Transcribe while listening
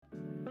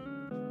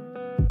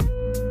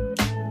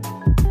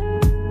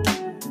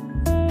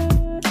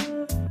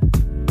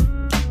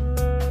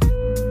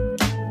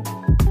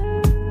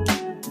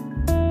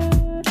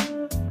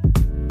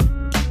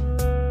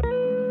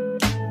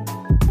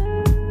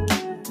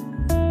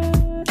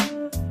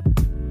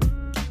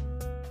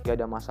lagi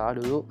ada masalah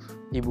dulu,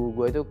 ibu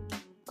gue itu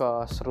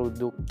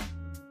keseruduk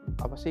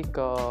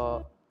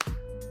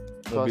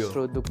Mobil.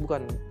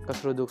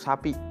 keseruduk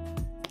sapi.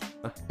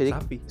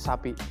 Jadi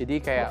sapi. Jadi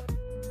kayak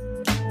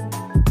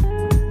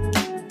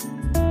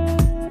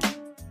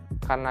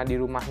karena di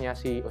rumahnya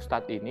si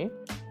Ustadz ini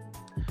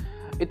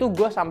itu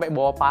gue sampai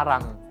bawa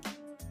parang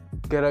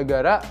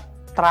gara-gara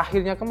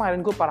terakhirnya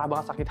kemarin gue parah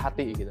banget sakit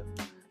hati gitu.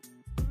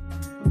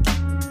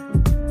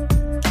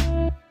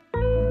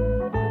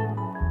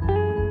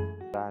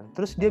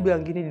 Terus dia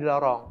bilang gini di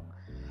lorong,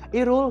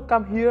 Irul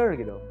come here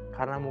gitu,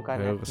 karena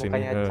mukanya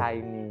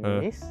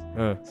Chinese.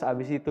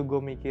 Sehabis itu gue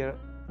mikir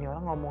ini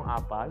orang ngomong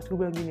apa, terus gue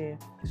bilang gini,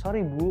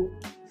 sorry bu,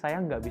 saya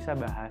nggak bisa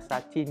bahasa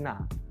Cina.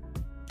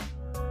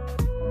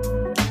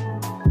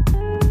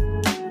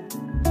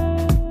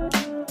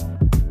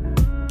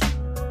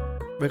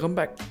 Welcome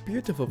back,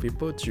 beautiful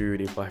people, to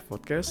the Five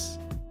Podcast.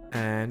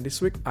 And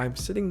this week, I'm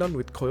sitting down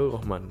with Khoirul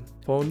Rahman,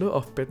 founder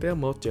of PT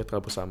Maut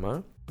Sejahtera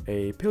Bersama,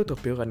 a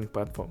peer-to-peer running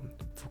platform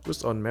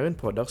focused on marine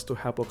products to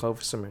help local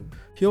fishermen.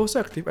 He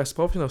also active as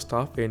professional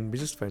staff in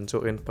business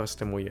venture in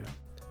Prasetya Mulia.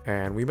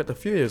 And we met a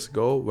few years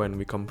ago when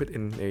we competed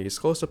in a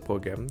scholarship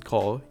program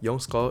called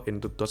Young Scholar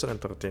in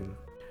 2013.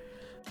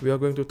 We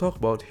are going to talk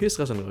about his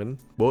lesson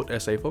learned both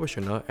as a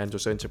professional and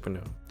social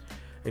entrepreneur,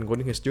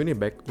 including his journey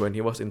back when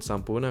he was in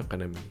Sampurna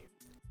Academy.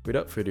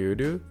 Without further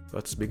ado,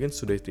 let's begin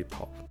today's deep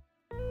talk.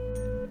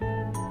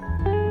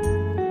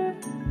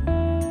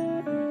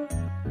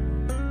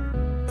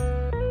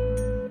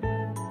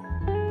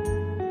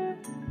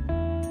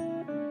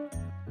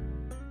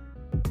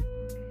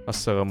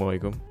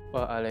 Assalamualaikum.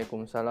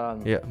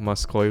 Waalaikumsalam. Ya,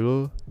 Mas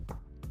Khoirul.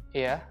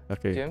 Iya,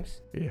 Oke.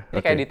 James. Iya.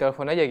 Ini kayak di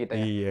telepon aja kita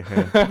ya. Iya.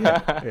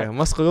 Ya,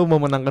 Mas Khoirul mau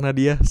menangkan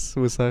hadiah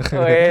sebesar.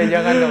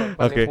 Jangan dong,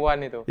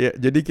 penipuan itu. Ya,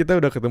 jadi kita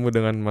udah ketemu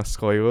dengan Mas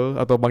Khoirul,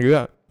 atau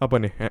panggilnya apa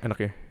nih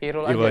enaknya?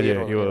 Irul Irul aja,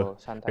 aja, Irul.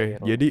 santai Oke,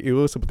 Irul. jadi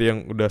Irul seperti yang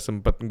udah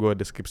sempat gue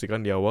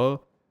deskripsikan di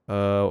awal,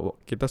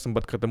 kita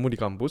sempat ketemu di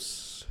kampus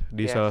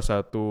di Yes. salah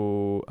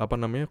satu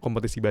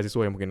kompetisi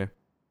beasiswa ya mungkin ya,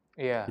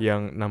 Iya,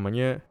 yang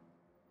namanya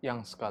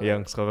yang sekali.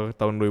 yang sekarang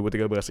tahun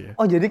 2013 ya.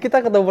 Oh, jadi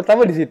kita ketemu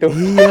pertama di situ.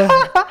 Iya.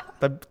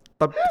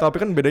 Tapi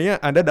kan bedanya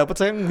Anda dapat,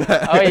 saya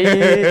enggak. Oh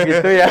iya,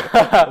 gitu ya.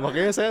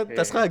 Makanya saya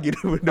tes Iya. lagi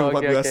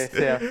 2014.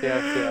 Oke, siap.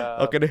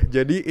 Oke deh,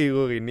 jadi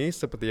Irul ini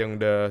seperti yang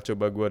udah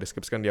coba gue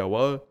deskripsikan di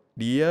awal,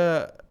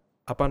 dia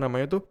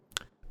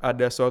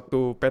ada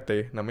suatu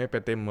PT namanya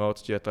PT Maut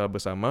Sejahtera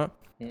Bersama,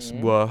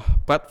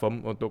 sebuah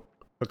platform untuk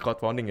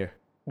crowdfunding ya,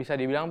 Bisa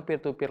dibilang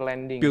peer-to-peer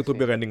lending.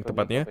 peer-to-peer sih. lending Lebih ke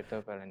tepatnya,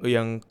 peer-to-peer lending.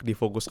 yang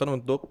difokuskan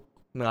untuk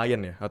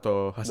nelayan ya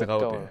atau hasil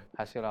laut Betul, ya.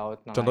 hasil laut.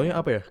 Contohnya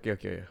nelayan. apa ya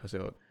kira-kira ya hasil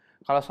laut?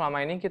 Kalau selama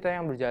ini kita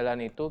yang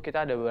berjalan itu,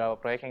 kita ada beberapa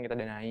proyek yang kita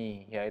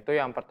danai. Yaitu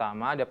yang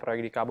pertama ada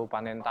proyek di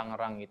Kabupaten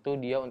Tangerang, itu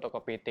dia untuk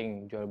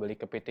kepiting, jual beli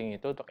kepiting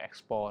itu untuk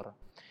ekspor.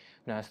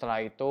 Nah setelah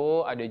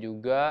itu ada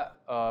juga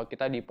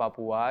kita di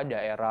Papua,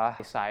 daerah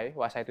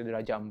Wasai itu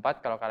Raja 4,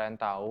 kalau kalian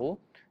tahu,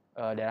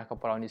 daerah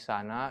kepulauan di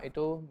sana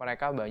itu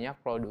mereka banyak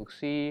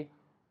produksi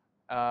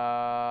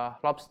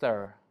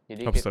lobster.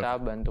 Jadi Lobster. kita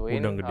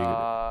bantuin Udang gede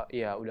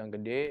gitu. udang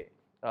gede,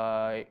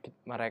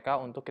 mereka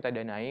untuk kita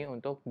danai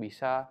untuk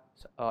bisa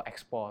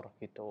ekspor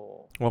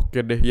gitu.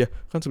 Oke deh, ya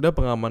kan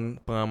sebenarnya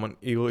pengalaman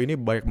Irul ini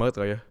banyak banget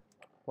lah ya.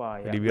 Wah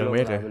ya, Dibilang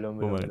belum banyak lah, ya. belum.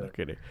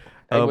 Oke deh.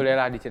 Tapi boleh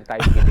lah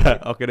diceritain sedikit.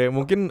 Oke deh,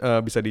 mungkin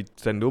bisa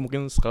diceritain dulu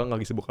mungkin sekarang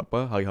lagi sibuk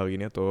apa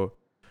hari-hari ini atau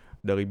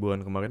dari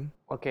bulan kemarin?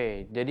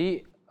 Oke,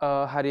 jadi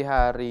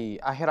hari-hari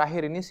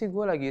akhir-akhir ini sih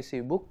gue lagi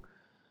sibuk.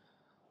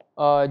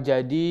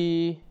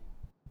 Jadi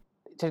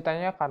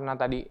ceritanya karena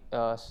tadi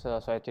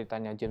sesuai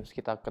ceritanya James,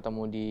 kita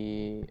ketemu di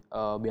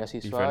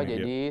beasiswa, Event,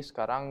 jadi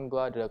sekarang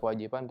gue ada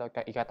kewajiban untuk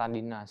ikatan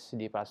dinas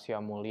di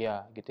Prasetya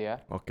Mulia gitu ya.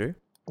 Oke.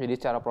 Jadi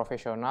secara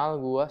profesional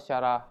gue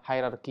secara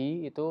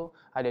hierarki itu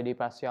ada di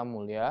Prasetya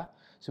Mulia.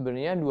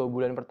 Sebenarnya 2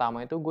 bulan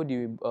pertama itu gue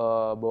di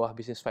bawah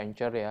business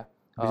venture ya.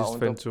 Business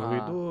Untuk, venture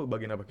itu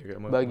bagian apa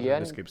kira-kira?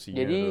 bagian Deskripsinya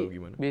jadi atau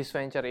gimana? business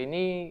venture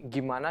ini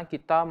gimana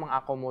kita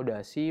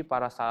mengakomodasi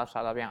para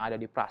startup yang ada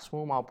di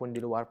Prasmul maupun di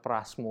luar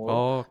Prasmul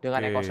Oke.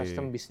 dengan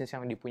ekosistem bisnis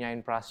yang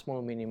dipunyain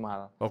Prasmul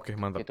minimal Oke,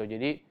 mantap. gitu.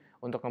 Jadi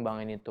untuk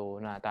ngembangin itu.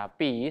 Nah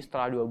tapi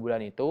setelah 2 bulan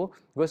itu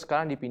gue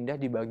sekarang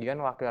dipindah di bagian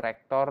wakil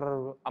rektor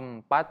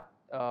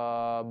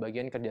 4,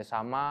 bagian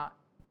kerjasama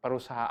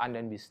perusahaan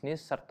dan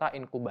bisnis serta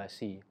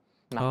inkubasi.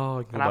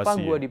 Nah, kenapa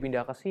Inkubasi gue ya.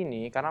 dipindah ke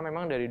sini? Karena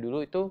memang dari dulu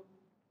itu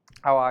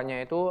awalnya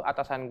itu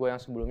atasan gue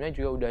yang sebelumnya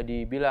juga udah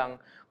dibilang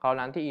kalau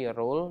nanti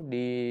Irul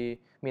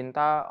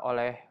diminta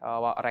oleh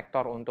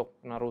rektor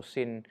untuk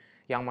nerusin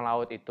yang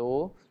melaut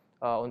itu,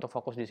 untuk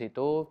fokus di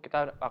situ,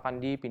 kita akan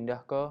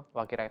dipindah ke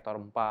wakil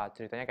rektor 4.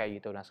 Ceritanya kayak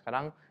gitu. Nah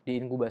sekarang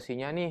di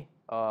inkubasinya nih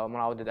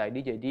melaut.id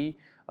jadi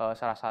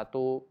salah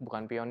satu,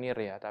 bukan pionir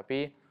ya,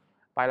 tapi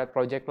pilot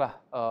project lah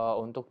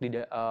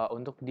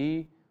untuk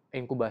di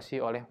inkubasi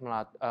oleh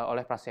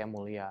Prasetya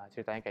Mulia.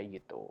 Ceritanya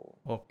kayak gitu.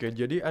 Oke,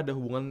 jadi ada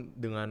hubungan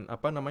dengan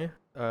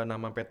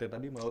nama PT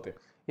tadi Maut ya?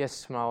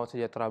 Yes, Maut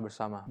Sejahtera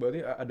Bersama.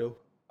 Berarti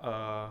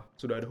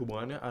sudah ada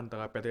hubungannya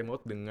antara PT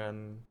Maut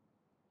dengan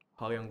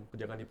hal yang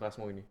kerjakan di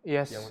Prasmo ini?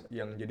 Yes.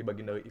 Yang jadi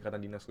bagian dari ikatan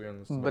dinas lu yang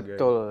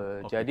sebagai...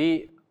 Betul. Oke. Jadi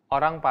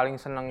orang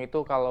paling seneng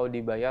itu kalau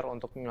dibayar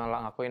untuk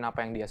ngelakuin apa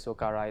yang dia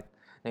suka, right?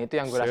 Nah itu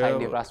yang gue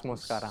rasain di Prasmo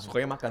sekarang.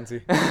 Sukanya makan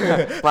sih.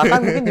 Makan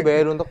mungkin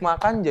dibayar untuk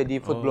makan,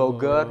 jadi food Oh,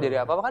 blogger,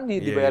 jadi apa kan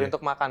iya, dibayar iya.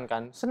 untuk makan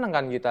kan. Seneng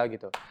kan kita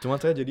gitu.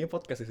 Cuman saya jadinya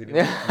podcast di sini.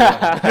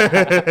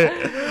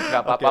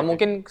 Gak apa-apa, Oke.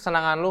 mungkin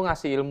kesenangan lu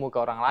ngasih ilmu ke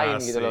orang lain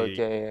gitu loh, Asik.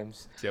 James.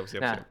 Siap.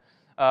 Nah,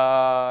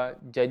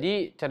 jadi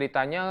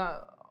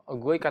ceritanya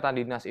gue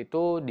ikatan dinas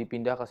itu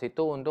dipindah ke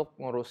situ untuk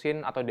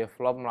ngurusin atau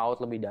develop melaut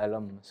lebih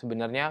dalam.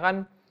 Sebenarnya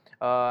kan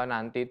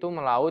nanti itu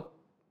melaut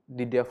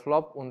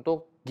di-develop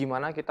untuk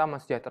gimana kita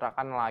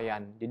mensejahterakan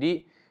nelayan.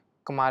 Jadi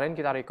kemarin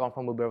kita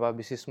reconfirm beberapa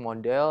bisnis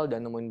model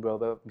dan nemuin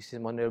beberapa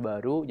bisnis model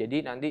baru.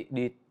 Jadi nanti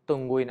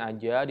ditungguin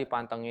aja,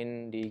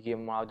 dipantengin di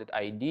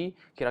gamemelaut.id.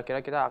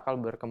 Kira-kira kita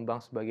akan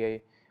berkembang sebagai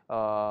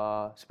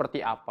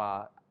seperti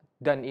apa.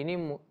 Dan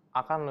ini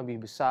akan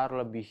lebih besar,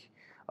 lebih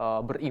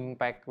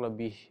berimpact,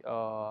 lebih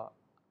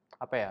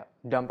apa ya,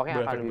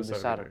 dampaknya akan lebih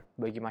besar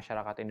bagi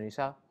masyarakat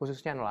Indonesia,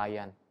 khususnya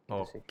nelayan.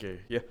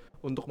 Oke, ya.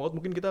 Untuk maut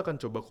mungkin kita akan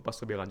coba kupas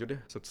lebih lanjut ya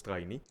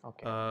setelah ini.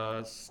 Oke.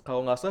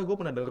 Kalau nggak salah gue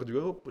pernah denger juga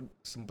lu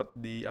sempet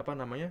di apa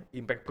namanya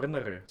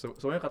impactpreneur ya.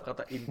 Soalnya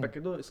kata-kata impact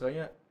itu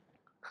istilahnya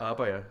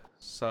apa ya?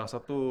 Salah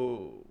satu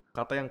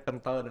kata yang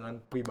kental dengan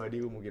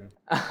pribadi lu mungkin.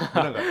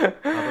 Benar nggak?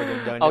 Atau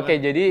jangan-jangan Oke,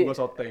 jadi gue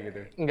sotoy gitu.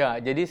 Enggak,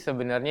 jadi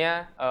sebenarnya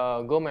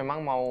gue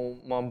memang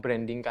mau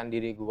membrandingkan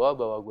diri gue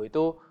bahwa gue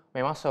itu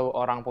memang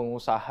seorang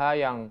pengusaha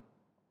yang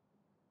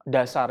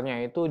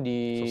dasarnya itu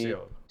di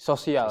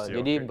sosial,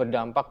 jadi okay.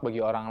 berdampak bagi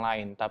orang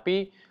lain.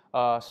 Tapi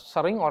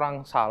sering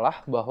orang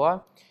salah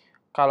bahwa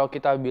kalau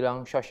kita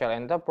bilang social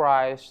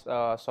enterprise,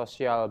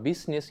 social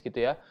business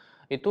gitu ya,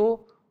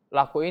 itu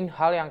lakuin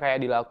hal yang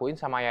kayak dilakuin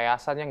sama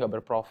yayasan yang nggak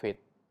berprofit.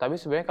 Tapi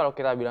sebenarnya kalau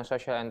kita bilang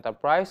social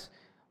enterprise,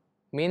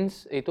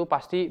 means itu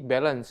pasti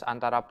balance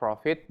antara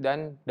profit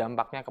dan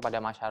dampaknya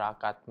kepada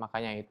masyarakat.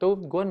 Makanya itu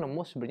gue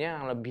nemu sebenarnya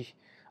yang lebih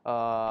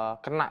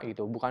kena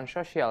gitu, bukan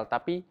sosial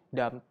tapi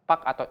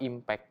dampak atau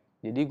impact.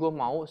 Jadi gue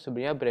mau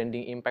sebenarnya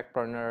branding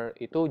impactpreneur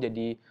itu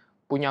jadi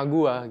punya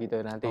gue gitu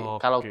nanti.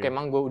 Kalau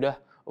memang gue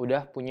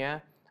udah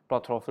punya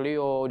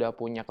portfolio, udah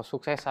punya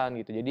kesuksesan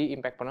gitu. Jadi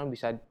impactpreneur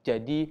bisa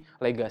jadi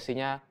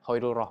legasinya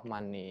Khairul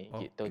Rohman nih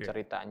gitu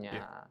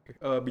ceritanya.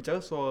 Bicara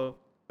soal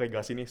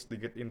legasi nih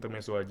sedikit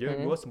intermezzo aja,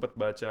 gue sempat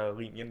baca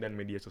LinkedIn dan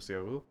media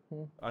sosial lu,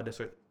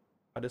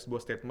 ada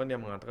sebuah statement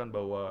yang mengatakan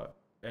bahwa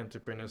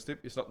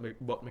entrepreneurship is not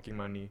about making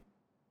money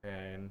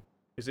and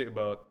is it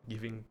about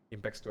giving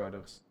impacts to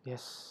others.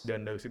 Yes.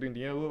 Dan dari situ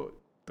intinya lu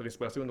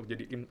terinspirasi untuk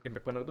jadi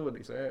impactpreneur tuh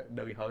saya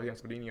dari hal yang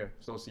seperti ini ya,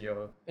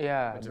 sosial,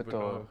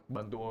 betul.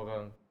 bantu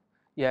orang.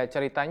 Ya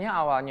ceritanya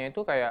awalnya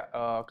itu kayak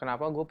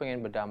kenapa gue pengen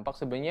berdampak.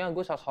 Sebenarnya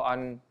gue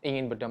sok-sokan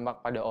ingin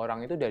berdampak pada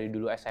orang itu dari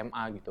dulu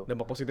SMA gitu.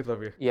 Dampak positif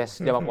tapi?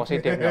 Yes, dampak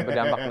positif, nggak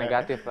berdampak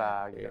negatif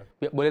lah gitu.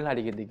 Boleh lah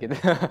dikit-dikit,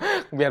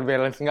 biar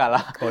balance enggak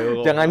lah.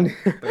 Jangan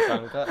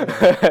tersangka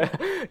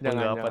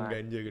penggapan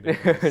ganja gitu.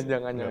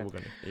 Jangan.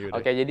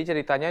 Oke, jadi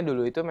ceritanya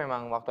dulu itu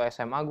memang waktu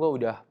SMA gue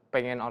udah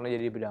pengen orang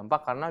jadi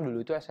berdampak karena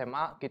dulu itu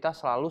SMA kita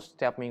selalu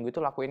setiap minggu itu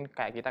lakuin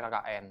kayak kita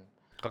KKN.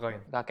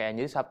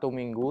 Jadi Sabtu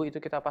Minggu itu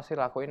kita pasti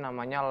lakuin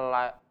namanya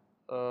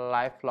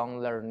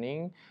lifelong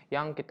learning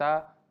yang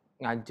kita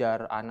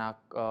ngajar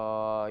anak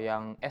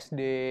yang SD,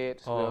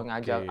 terus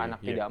ngajar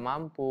anak tidak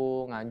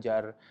mampu,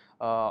 ngajar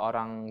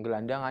orang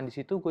gelandangan. Di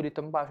situ gue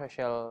ditempa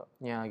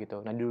sosialnya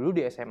gitu. Nah dulu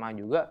di SMA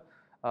juga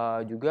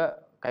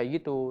kayak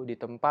gitu,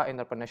 ditempa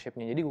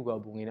entrepreneurship-nya. Jadi gue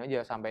gabungin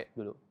aja sampai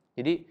dulu.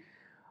 Jadi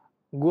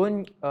gue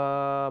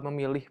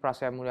memilih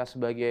Prasetya Mulia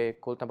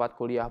sebagai tempat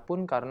kuliah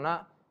pun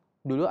karena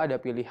dulu ada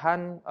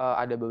pilihan,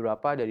 ada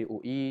beberapa dari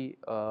UI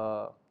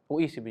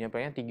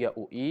sebenarnya 3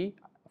 UI,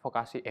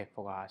 vokasi. HI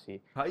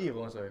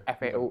kalau nggak salah.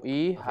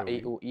 FEUI,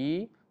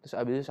 HIUI, terus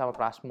abis itu sama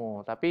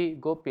Prasmo. Tapi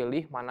gue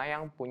pilih mana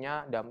yang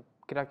punya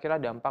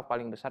kira-kira dampak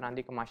paling besar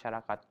nanti ke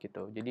masyarakat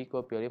gitu. Jadi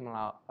gue pilih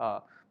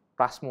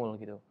Prasmo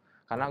gitu.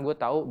 Karena gue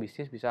tahu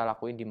bisnis bisa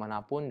lakuin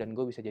dimanapun dan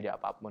gue bisa jadi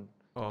apapun.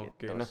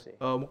 Oke. Nah,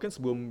 mungkin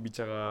sebelum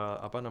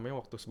bicara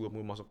waktu sebelum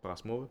masuk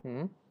Prasmo,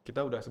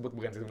 kita udah sebut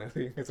bukan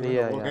sebenarnya.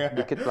 Iya,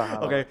 dikit lah.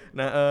 Oke.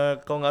 Nah,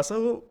 kalau nggak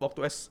salah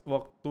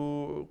waktu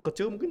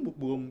kecil mungkin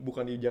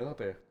bukan di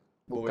Jakarta ya?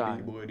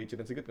 Boleh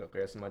diceritain sedikit nggak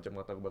kayak semacam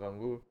latar belakang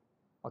lu?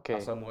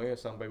 Asal mulanya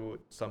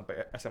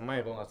sampai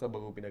SMA ya kalau nggak salah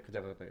baru pindah ke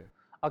Jakarta ya?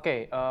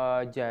 Oke,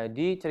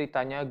 jadi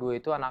ceritanya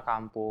gue itu anak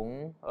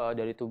kampung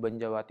dari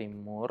Tuban, Jawa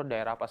Timur,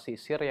 daerah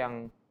pesisir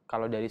yang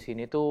kalau dari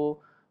sini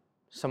tuh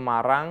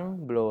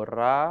Semarang,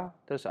 Blora,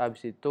 terus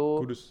abis itu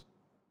Kudus.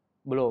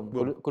 Belum.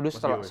 Kudus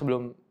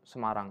sebelum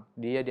Semarang.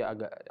 Dia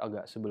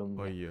agak sebelum.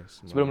 Oh iya.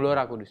 Sebelum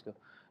Blora Kudus tuh.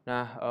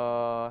 Nah,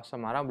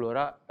 Semarang,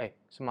 Blora,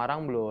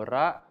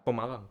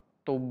 Pemalang.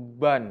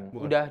 Tuban.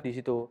 Bukan. Udah di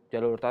situ.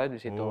 Jalur utara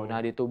di situ. Nah,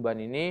 di Tuban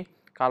ini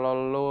kalau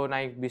lo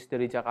naik bis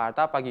dari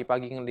Jakarta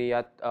pagi-pagi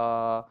ngelihat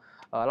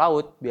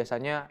laut,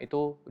 biasanya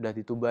itu udah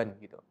di Tuban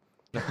gitu.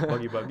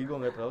 Pagi-pagi gue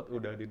ngeliat laut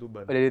udah di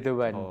Tuban. Udah di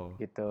Tuban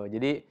gitu.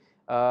 Jadi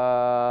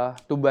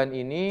Tuban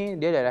ini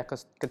dia daerah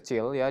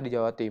kecil ya di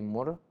Jawa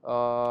Timur.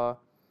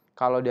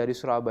 Kalau dari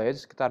Surabaya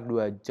itu sekitar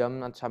 2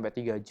 jam sampai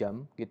 3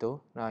 jam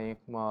gitu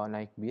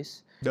naik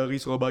bis. Dari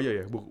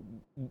Surabaya ya?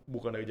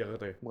 Bukan dari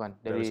Jakarta ya? Bukan,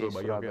 Dari dari Surabaya,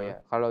 oke. Surabaya.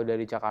 Kalau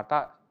dari Jakarta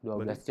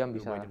 12 Berarti jam 12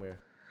 bisa. jam ya?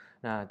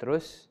 Nah,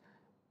 terus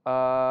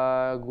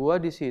gua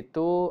di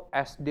situ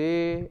SD,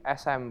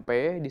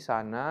 SMP di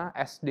sana.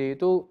 SD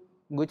itu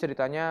gue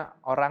ceritanya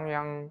orang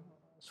yang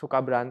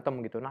suka berantem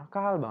gitu,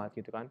 nakal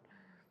banget gitu kan.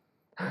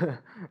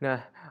 Nah,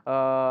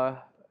 eee,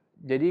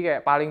 jadi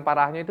kayak paling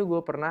parahnya itu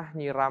gue pernah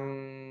nyiram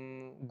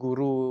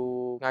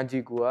guru ngaji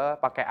gua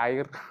pakai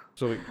air.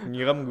 Sorry,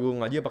 nyiram guru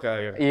ngaji pakai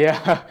air? Iya,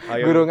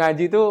 guru Air,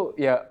 ngaji itu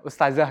ya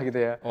ustazah gitu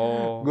ya.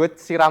 oh, Gue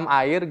siram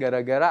air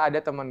gara-gara ada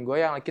teman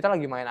gue yang kita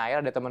lagi main air,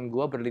 ada teman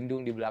gue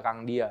berlindung di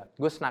belakang dia.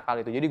 Gue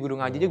senakal itu. Jadi guru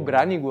ngajinya oh.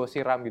 berani gue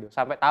siram gitu.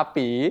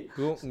 Tapi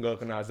Gue nggak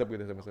kena azab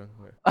gitu sama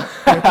sekali.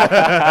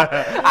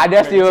 ada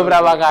sih Sorry,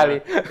 beberapa sorry. kali.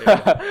 Iya.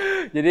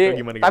 Jadi Oh,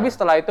 gimana? tapi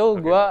setelah itu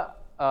Oke.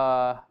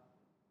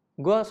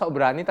 gue sok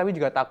berani tapi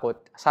juga takut.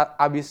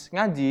 Abis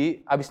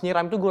ngaji, abis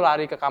nyiram itu gue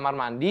lari ke kamar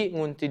mandi,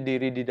 ngunci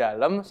diri di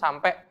dalam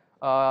sampai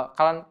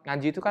kalian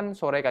ngaji itu kan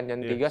sore kan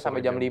jam 3 Iya, sampai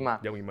sore jam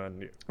 5. Jam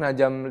 5. Iya. Nah,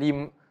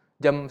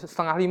 jam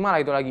setengah 5 lah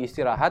itu lagi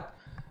istirahat.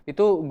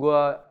 Itu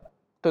gue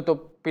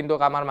tutup pintu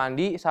kamar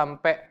mandi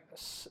sampai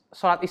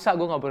sholat isya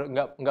gue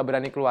nggak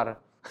berani keluar.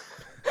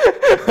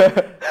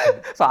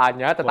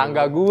 Soalnya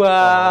tetangga gue.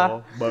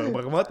 Oh,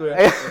 bareng banget tuh ya.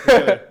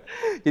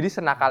 Jadi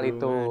senakal Guru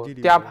itu. ngaji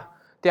di-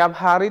 Tiap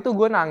hari tuh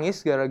gue nangis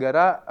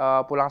gara-gara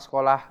pulang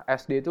sekolah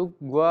SD tuh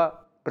gue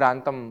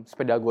berantem.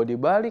 Sepeda gue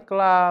dibalik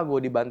lah,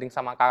 gue dibanting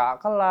sama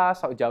kakak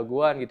kelas, sok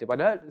jagoan gitu.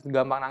 Padahal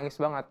gampang nangis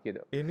banget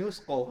gitu. Ini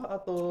sekolah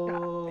atau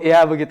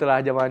Ya begitulah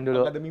zaman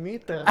dulu. akademi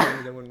militer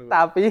zaman dulu?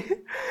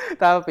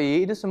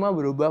 Tapi itu semua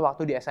berubah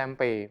waktu di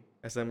SMP.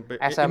 SMP.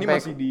 SMP. Ini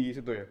masih di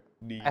situ ya?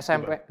 Di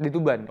SMP Tuban? di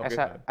Tuban. Oke.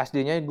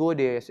 SD-nya gue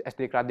di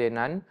SD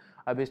Kladenan,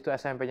 habis itu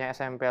SMP-nya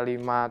SMP 5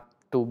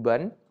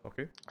 Tuban.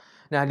 Oke.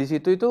 Nah, di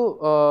situ itu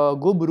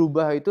gue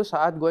berubah itu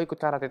saat gue ikut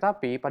karate,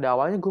 tapi pada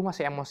awalnya gue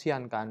masih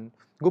emosian kan.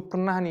 Gue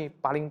pernah nih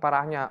paling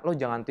parahnya, lo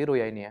jangan tiru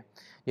ya ini ya.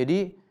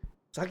 Jadi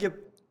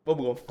Sakit? Oh,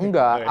 belum.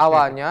 enggak, Oke.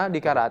 awalnya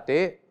di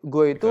karate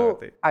gue itu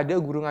karate. ada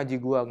guru ngaji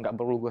gue, nggak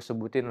perlu gue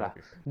sebutin lah.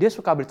 Oke. Dia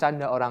suka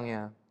bercanda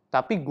orangnya.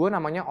 Tapi gue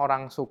namanya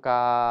orang suka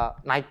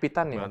naik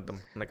pitan ya. Berantem.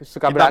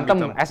 Suka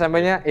berantem.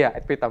 SMP-nya ya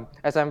pitam.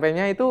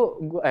 SMP-nya itu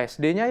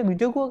SD-nya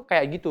juga gue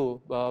kayak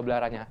gitu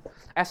belarannya.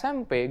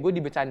 SMP gue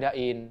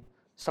dibecandain.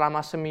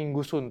 Selama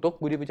seminggu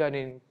suntuk gue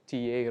dibecandain.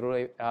 Cie,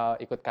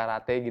 ikut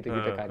karate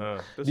gitu-gitu kan.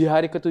 Terus, Di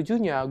hari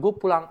ketujuhnya gue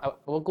pulang,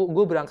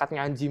 gue berangkat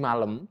ngaji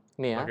malam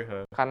nih ya. oke,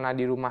 Karena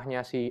di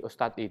rumahnya si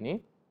Ustadz ini,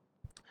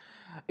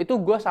 itu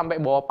gue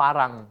sampai bawa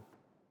parang.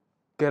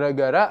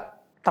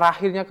 Gara-gara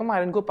terakhirnya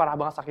kemarin gue parah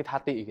banget sakit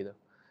hati gitu.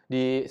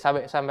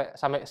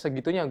 Sampai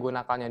segitunya gue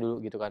nakalnya dulu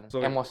gitu kan,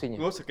 sorry, emosinya.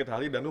 Lu sakit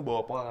hati dan lu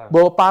bawa parang.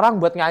 Bawa parang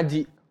buat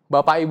ngaji.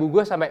 Bapak ibu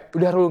gue sampai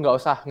udah lu nggak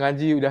usah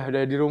ngaji,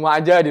 udah di rumah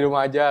aja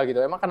gitu.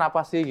 Emang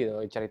kenapa sih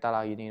gitu? Cerita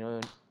lagi nih.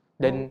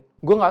 Dan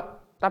gue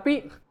nggak,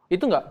 tapi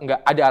itu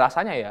nggak ada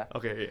alasannya ya.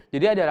 Oke, iya.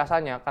 Jadi ada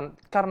alasannya kan,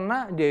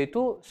 karena dia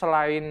itu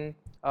selain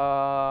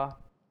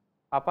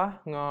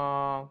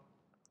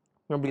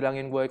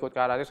ngebilangin gue ikut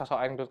karate,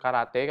 sosokan ikut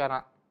karate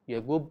karena ya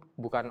gue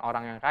bukan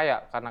orang yang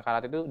kaya, karena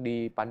karate itu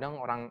dipandang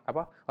orang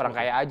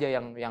kaya aja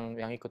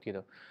yang ikut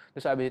gitu.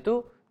 Terus abis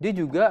itu dia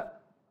juga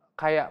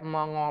kayak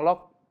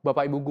mengolok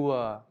bapak ibu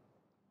gue,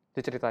 itu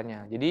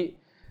ceritanya. Jadi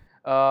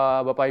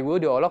bapak ibu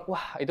diolok,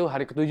 wah itu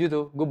hari ke-7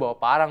 tuh gue bawa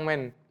parang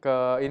men ke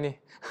ini.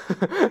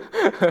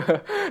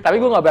 Tapi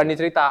gue nggak berani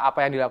cerita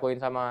apa yang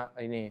dilakuin sama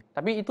ini.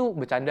 Tapi itu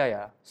bercanda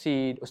ya,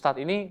 si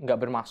Ustadz ini nggak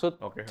bermaksud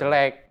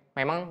jelek.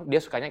 Memang dia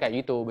sukanya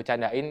kayak gitu,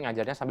 bercandain,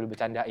 ngajarnya sambil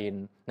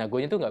bercandain. Nah, gue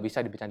tuh nggak bisa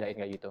dibercandain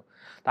kayak gitu.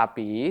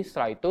 Tapi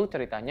setelah itu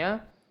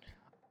ceritanya,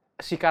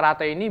 si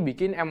karate ini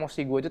bikin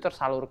emosi gue itu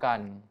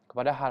tersalurkan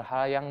kepada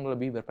hal-hal yang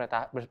lebih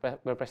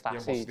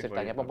berprestasi,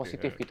 ceritanya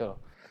positif gitu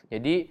loh.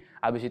 Jadi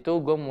abis itu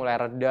gue mulai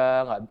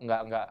reda,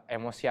 nggak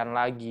emosian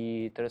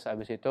lagi. Terus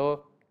abis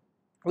itu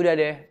udah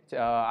deh,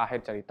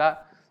 akhir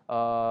cerita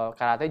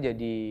karate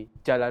jadi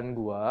jalan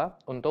gue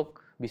untuk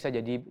bisa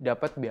jadi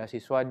dapat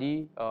beasiswa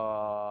di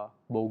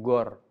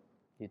Bogor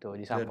gitu,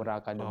 di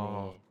Sampurna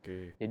Academy.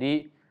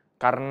 Jadi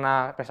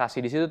karena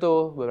prestasi di situ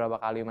tuh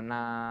beberapa kali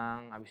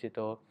menang, habis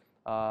itu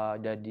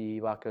jadi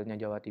wakilnya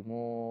Jawa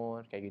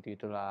Timur kayak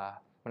gitulah,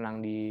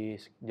 menang di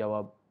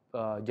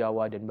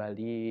Jawa dan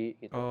Bali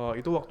gitu. Oh,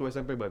 itu waktu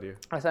SMP berarti ya?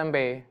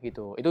 SMP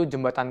gitu. Itu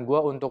jembatan gua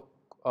untuk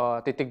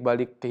titik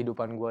balik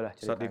kehidupan gua lah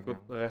ceritanya. Saat ikut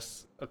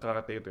les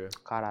karate itu ya?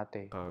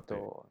 Karate.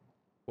 Gitu.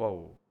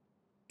 Wow.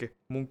 Oke,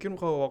 mungkin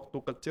kalau waktu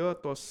kecil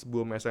atau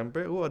sebelum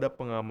SMP, lu ada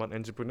pengalaman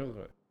entrepreneur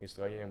nggak?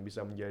 Istilahnya yang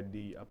bisa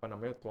menjadi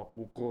tolak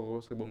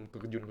ukur sebelum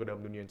terjun ke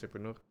dalam dunia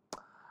entrepreneur?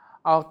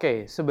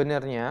 Oke,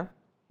 sebenarnya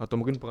atau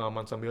mungkin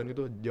pengalaman sambilan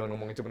gitu, jangan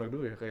ngomongin entrepreneur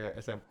dulu ya, kayak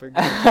SMP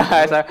gitu.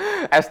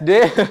 SD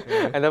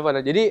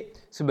entrepreneur. Jadi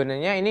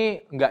sebenarnya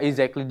ini nggak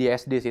exactly di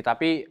SD sih,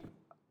 tapi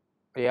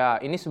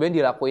Ya, ini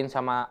sebenarnya dilakuin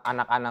sama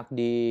anak-anak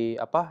di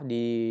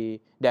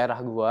daerah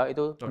gua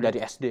itu Oke. dari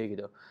SD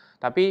gitu.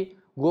 Tapi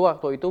gua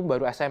waktu itu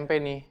baru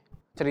SMP nih.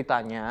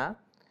 Ceritanya,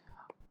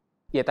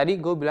 ya tadi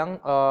gue bilang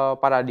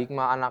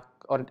paradigma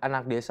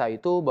anak desa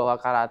itu bahwa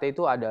karate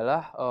itu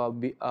adalah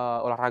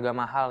olahraga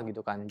mahal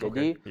gitu kan.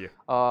 Jadi Oke, iya.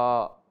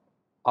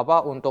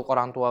 eh, untuk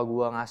orang tua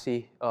gua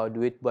ngasih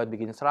duit buat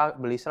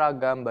beli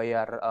seragam,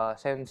 bayar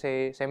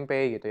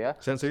senpai gitu ya.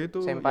 Sensei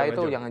itu yang Senpai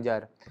itu ngajar? yang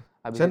ngejar.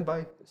 Habis itu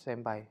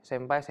Senpai?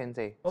 senpai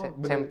sensei. Oh,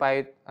 bener. Senpai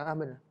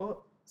bener.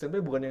 Oh, senpai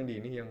bukan yang di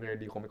ini, yang kayak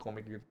di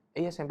komik-komik gitu?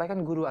 Iya, senpai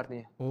kan guru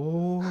artinya.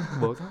 Oh,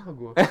 baru tahu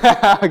gue.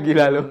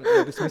 Gila lu.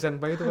 Yang resmi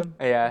senpai itu kan?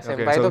 Iya, Oke,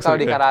 senpai itu kalau sorry,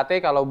 di ya. karate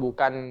kalau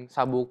bukan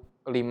sabuk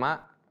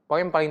 5,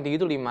 pokoknya yang paling tinggi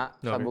itu 5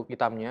 Oke. sabuk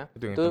hitamnya,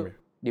 Itu yang itu hitam ya?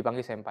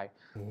 dipanggil senpai.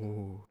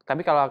 Oh.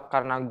 Tapi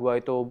karena gua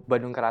itu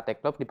Bandung Karate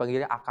Club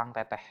dipanggilnya Akang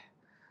Teteh.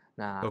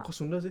 Nah, Loh, kok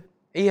Sunda sih?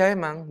 iya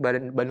emang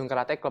Bandung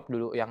Karate Club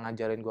dulu yang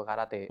ngajarin gua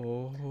karate.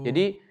 Oh.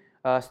 Jadi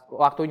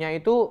waktunya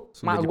itu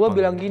Sunda mak gua Jepang.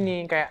 bilang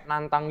gini kayak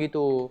nantang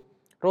gitu.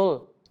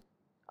 Rul,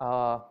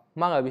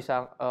 ma nggak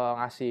bisa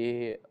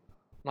ngasih,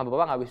 ma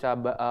bapak nggak bisa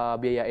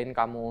biayain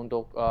kamu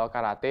untuk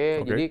karate,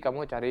 Oke. jadi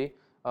kamu cari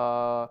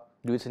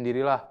duit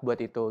sendirilah buat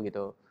itu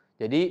gitu.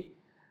 Jadi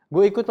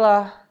gue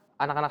ikutlah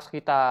anak-anak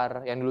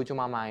sekitar yang dulu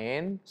cuma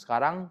main,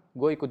 sekarang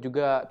gue ikut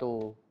juga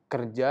tuh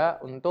kerja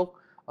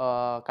untuk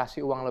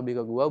kasih uang lebih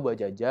ke gue buat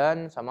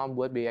jajan sama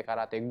buat biaya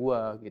karate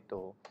gue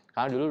gitu.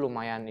 Karena dulu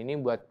lumayan ini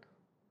buat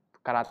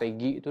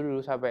karategi itu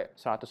dulu sampai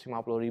 150.000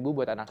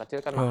 buat anak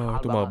kecil kan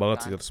mahal Itu mahal banget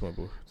kan. sih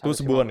 150. Itu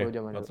sebulan ya? 150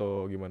 zaman dulu. Atau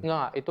gimana?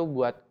 Enggak, itu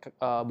buat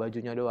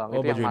bajunya doang. Oh,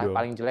 Itu yang bajunya doang.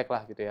 paling jelek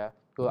lah gitu ya.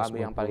 Gue ambil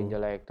yang paling 150.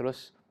 jelek. Terus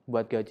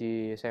buat gaji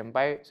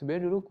senpai,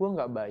 sebenarnya dulu gue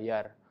nggak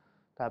bayar.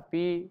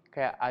 Tapi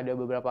kayak ada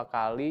beberapa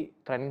kali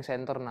training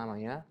center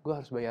namanya, gue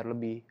harus bayar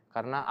lebih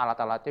karena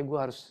alat-alatnya gue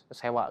harus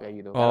sewa kayak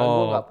gitu. Karena gue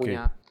Oh, oke.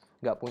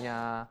 nggak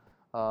punya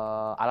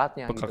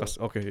alatnya gitu. Perkakas,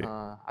 oke.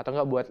 Atau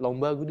nggak buat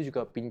lomba gue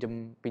juga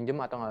pinjem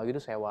atau nggak gitu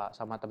sewa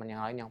sama temen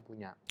yang lain yang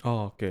punya.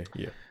 Oh, oke,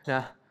 iya.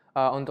 Nah,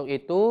 untuk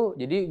itu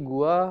jadi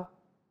gue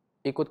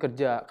ikut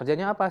kerja.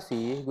 Kerjanya apa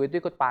sih? Gue itu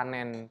ikut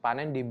panen.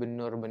 Panen di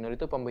Benur. Benur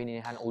itu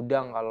pembenihan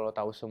udang kalau lo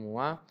tahu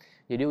semua.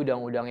 Jadi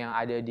udang-udang yang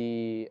ada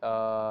di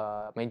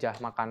meja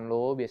makan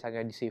lo,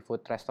 biasanya di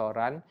seafood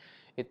restoran,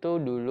 itu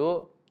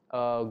dulu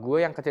gue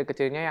yang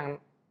kecil-kecilnya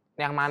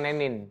yang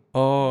manenin.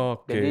 Oh,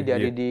 oke, Jadi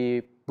dari iya. di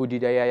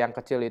budidaya yang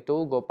kecil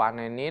itu gue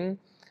panenin,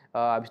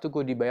 habis itu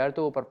gue dibayar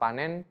tuh per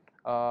panen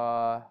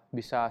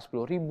bisa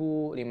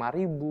 10.000, 5.000,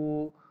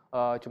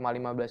 cuma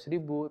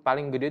 15.000.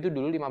 Paling gede tuh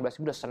dulu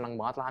 15.000 udah seneng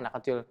banget lah anak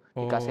kecil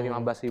dikasih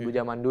Oh, 15.000 oke.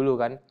 zaman dulu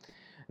kan.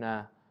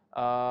 Nah,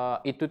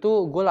 itu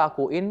tuh gue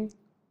lakuin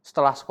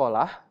setelah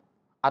sekolah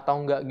atau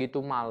enggak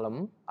gitu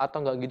malam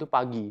atau enggak gitu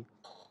pagi.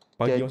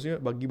 Pagi Jadi maksudnya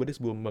pagi berarti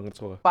sebelum banget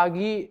sekolah?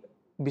 pagi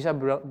bisa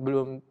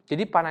belum.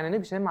 Jadi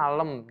panennya biasanya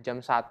malam jam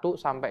 1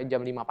 sampai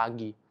jam 5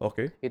 pagi.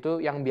 Oke.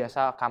 Itu yang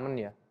biasa common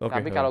ya. Oke,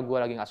 Tapi kalau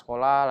gue lagi nggak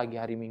sekolah, lagi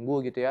hari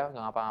Minggu gitu ya,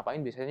 nggak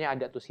ngapa-ngapain, biasanya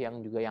ada tuh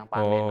siang juga yang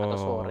panen atau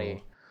Oh, sore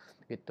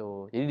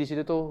gitu. Jadi di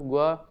situ tuh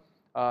gue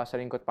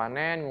sering ikut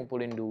panen,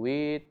 ngumpulin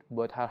duit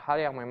buat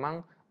hal-hal yang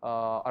memang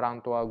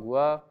orang tua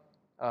gue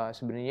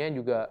sebenarnya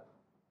juga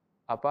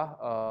apa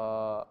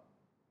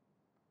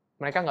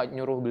mereka nggak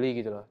nyuruh beli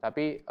gitu loh,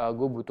 tapi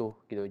gue butuh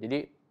gitu.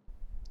 Jadi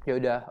ya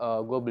udah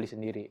gue beli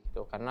sendiri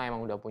gitu karena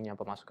emang udah punya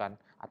pemasukan,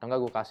 atau enggak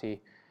gue kasih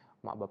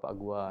mak bapak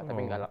gue, tapi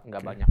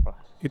nggak oke. banyak lah.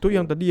 Itu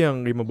yang tadi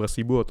yang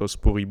 15.000 atau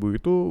 10.000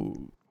 itu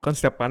kan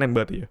setiap panen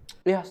berarti ya?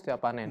 Iya,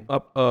 setiap panen.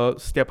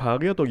 Setiap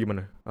hari atau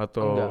gimana?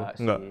 Atau Enggak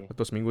enggak? sih.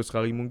 Atau seminggu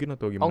sekali mungkin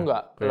atau Oh gimana?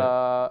 enggak,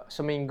 Kayak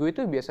seminggu itu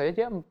biasanya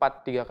dia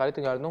 3 kali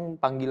tergantung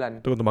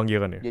panggilan. itu untuk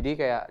panggilan ya? Jadi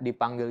kayak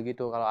dipanggil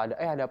gitu kalau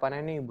ada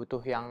panen nih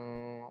butuh yang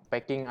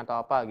packing atau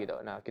apa gitu.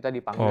 Nah, kita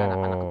dipanggil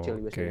anak-anak Oh, kecil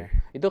oke. biasanya.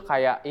 Itu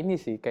kayak ini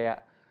sih, kayak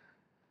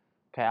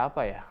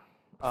apa ya?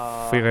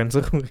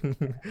 Freelancer.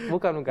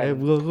 Bukan.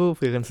 Bro,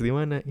 freelance di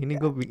mana? Ini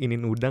gue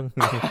bikinin udang.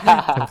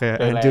 Kan kayak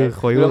anjir, Dulu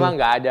koyo. mah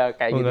nggak ada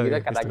kayak Oh, enggak gitu-gitu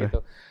ya, kata istilah. gitu.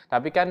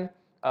 Tapi kan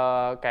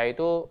kayak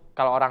itu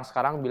kalau orang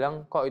sekarang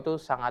bilang kok itu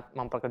sangat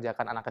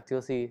memperkerjakan anak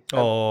kecil sih.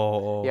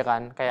 Oh, Ya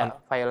kan,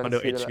 kayak violence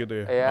underage gitu, gitu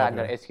ya? ya Oke.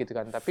 underage gitu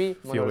kan. Tapi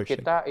menurut Violation.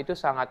 kita itu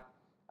sangat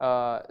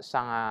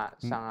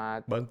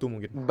sangat Bantu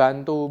mungkin.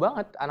 bantu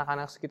banget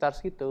anak-anak sekitar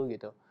situ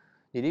gitu.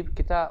 Jadi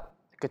kita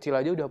kecil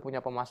aja udah punya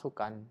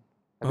pemasukan.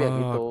 Tapi ya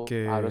gitu,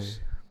 Oke. harus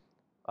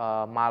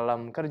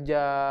malam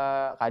kerja,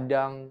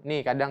 kadang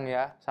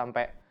ya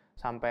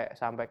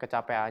sampai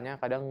kecapeannya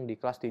kadang di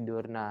kelas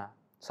tidur. Nah,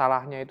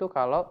 salahnya itu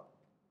kalau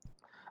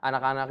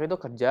anak-anak itu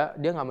kerja,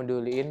 dia nggak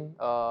meduliin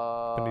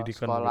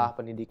Pendidikan sekolah, mungkin.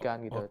 pendidikan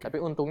gitu. Oke. Tapi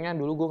untungnya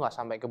dulu gue nggak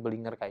sampai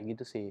keblinger kayak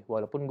gitu sih,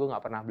 walaupun gue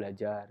nggak pernah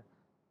belajar.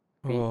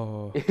 Tapi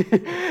Oh.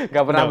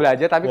 nggak pernah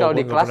belajar, tapi kalau Walaupun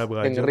di nggak kelas pernah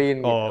belajar. dengerin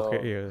Oh, gitu. oke,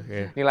 iya,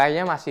 iya.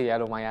 Nilainya masih ya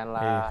lumayan Iya.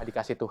 lah,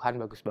 dikasih Tuhan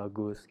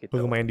bagus-bagus gitu.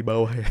 Lumayan di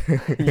bawah ya.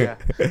 Iya,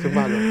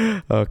 sumpah loh.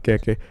 Oke.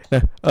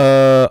 Nah,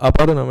 apa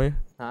tuh namanya?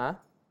 Hah?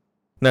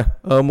 Nah,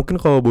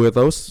 mungkin kalau boleh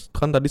tahu,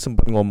 kan tadi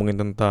sempat ngomongin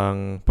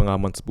tentang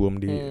pengalaman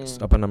sebelum di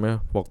apa namanya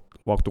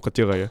waktu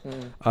kecil lah ya.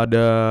 Hmm.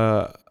 Ada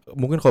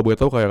mungkin kalau boleh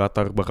tahu kayak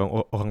latar belakang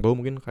orang tua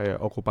mungkin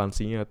kayak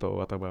okupansinya atau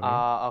latar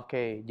belakangnya.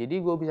 Oke. Jadi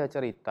gue bisa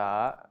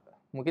cerita,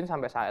 mungkin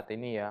sampai saat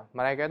ini ya,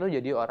 mereka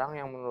itu jadi orang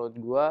yang menurut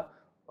gue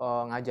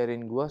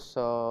ngajarin gue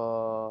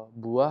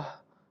sebuah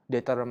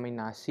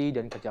determinasi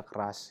dan kerja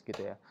keras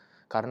gitu ya.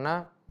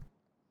 Karena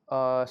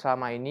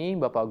selama ini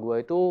bapak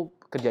gue itu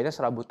kerjanya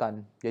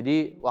serabutan.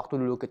 Jadi waktu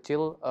dulu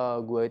kecil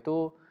gue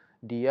itu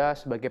dia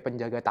sebagai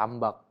penjaga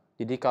tambak.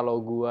 Jadi kalau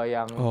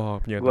Oh,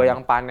 punya gue tambak.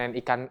 yang panen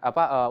ikan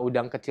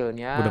udang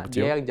kecilnya, Udang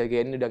kecil. dia yang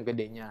jagain udang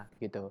gedenya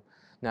gitu.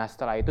 Nah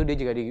setelah itu dia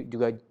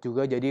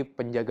juga jadi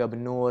penjaga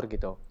benur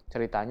gitu.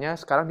 Ceritanya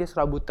sekarang dia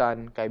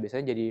serabutan, kayak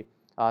biasanya jadi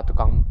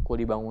tukang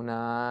kuli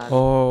bangunan.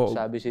 Terus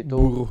Oh, habis itu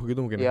buruh gitu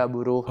mungkin ya. ya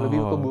buruh, lebih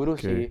ke Oh, buruh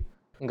oke. sih.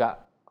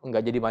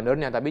 Nggak jadi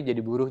mandornya tapi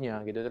jadi buruhnya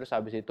gitu. Terus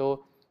habis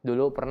itu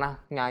dulu pernah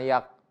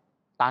ngayak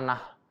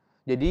tanah.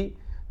 Jadi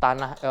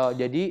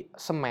jadi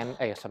semen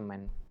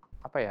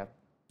apa ya?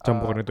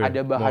 Campuran itu ya,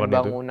 Ada bahan molen itu.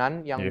 bangunan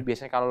yang Iya.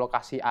 biasanya kalau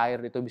lokasi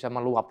air itu bisa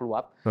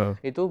meluap-luap, Heeh.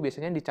 itu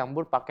biasanya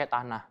dicampur pakai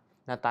tanah.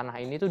 Nah,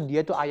 tanah ini tuh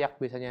dia tuh ayak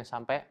biasanya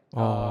sampai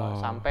Oh,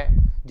 sampai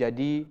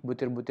jadi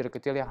butir-butir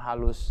kecil yang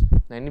halus.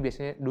 Nah, ini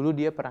biasanya dulu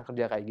dia pernah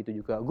kerja kayak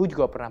gitu juga. Gue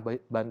juga pernah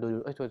bantu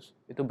dulu.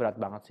 Itu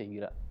berat banget sih,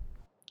 gila.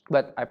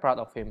 But I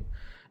proud of him.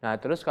 Nah,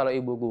 terus kalau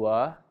ibu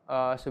gua,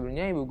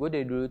 sebenarnya ibu gua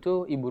dari dulu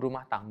tuh ibu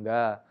rumah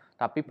tangga,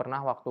 tapi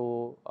pernah waktu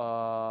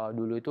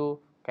dulu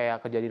itu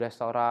kayak kerja di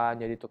restoran,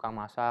 jadi tukang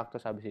masak,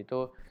 terus habis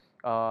itu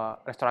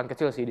restoran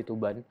kecil sih di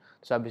Tuban.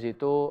 Terus habis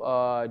itu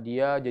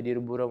dia jadi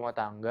ibu rumah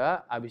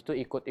tangga, habis itu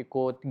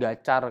ikut-ikut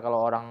gacar,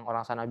 kalau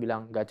orang-orang sana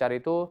bilang. Gacar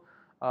itu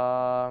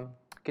eee,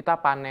 kita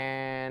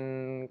panen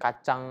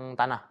kacang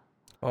tanah.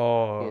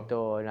 oh,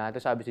 Gitu. Nah,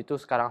 terus habis itu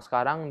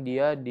sekarang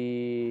dia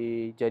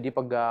jadi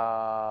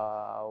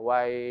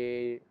pegawai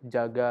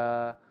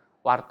jaga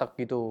warteg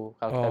gitu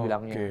kalau kita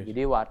bilangnya. oke.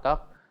 Jadi warteg,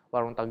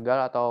 warung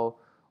Tegal atau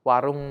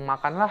warung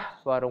makan lah,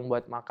 warung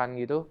buat makan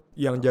gitu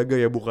Yang jaga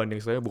ya, bukan yang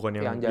saya,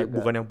 yang jaga.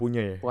 bukan yang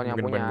punya ya. Bukan yang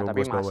Mungkin pengen punya, gue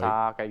tapi garis bawahi.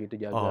 masak kayak gitu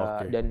Oh, jaga.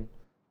 oke. Dan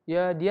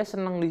ya dia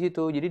seneng di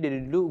situ. Jadi dari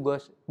dulu gue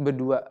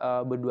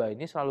berdua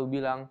ini selalu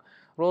bilang,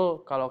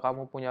 Rul, kalau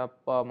kamu punya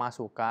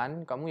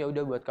pemasukan, kamu ya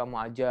udah buat kamu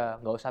aja,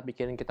 nggak usah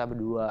pikirin kita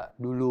berdua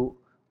dulu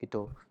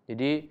gitu.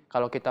 Jadi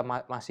kalau kita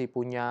masih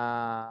punya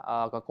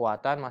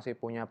kekuatan, masih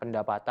punya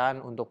pendapatan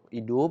untuk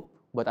hidup,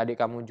 buat adik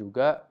kamu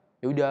juga,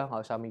 ya udah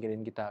nggak usah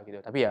mikirin kita gitu.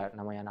 Tapi ya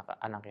namanya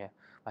anak-anak ya,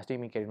 pasti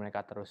mikirin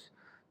mereka terus.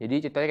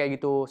 Jadi ceritanya kayak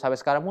gitu. Sampai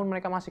sekarang pun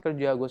mereka masih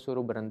kerja. Gue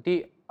suruh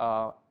berhenti,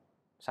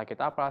 sakit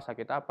apa,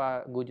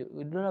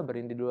 udahlah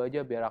berhenti dulu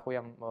aja biar aku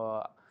yang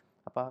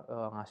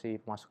ngasih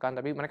pemasukan.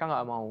 Tapi mereka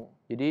nggak mau.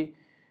 Jadi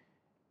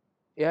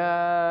ya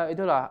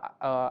itulah,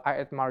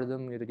 I admire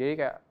them gitu. Jadi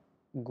kayak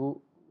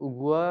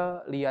gue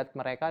lihat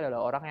mereka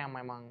adalah orang yang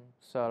memang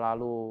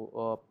selalu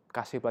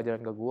kasih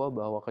pelajaran ke gue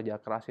bahwa kerja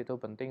keras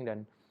itu penting,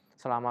 dan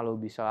selama lo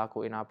bisa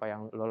lakuin apa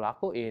yang lo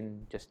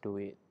lakuin, just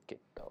do it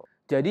gitu.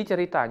 Jadi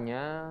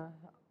ceritanya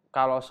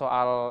kalau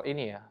soal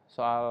ini ya,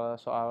 soal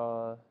soal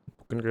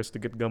Mungkin kayak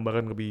sedikit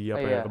gambaran lebih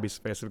apa ya, iya. lebih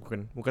spesifik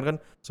mungkin. Mungkin kan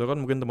soalnya kan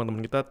mungkin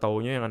teman-teman kita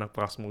taunya yang anak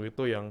Prasmul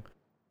itu yang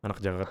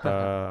anak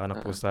Jakarta,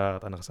 anak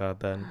pusat, anak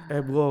selatan.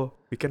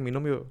 Bro, weekend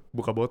minum yuk,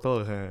 buka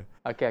botol.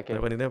 Oke, Tapi oke.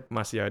 kan ini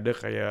masih ada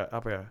kayak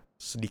apa ya,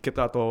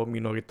 sedikit atau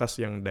minoritas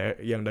yang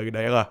dari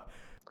daerah.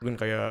 Mungkin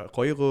kayak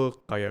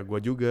Koiro, kayak gua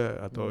juga,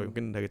 atau Hmm.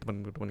 mungkin dari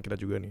teman-teman kita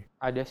juga nih.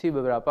 Ada sih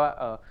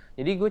beberapa,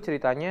 jadi gue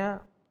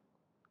ceritanya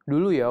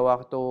dulu ya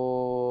waktu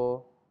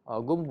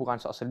gue bukan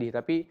sok sedih,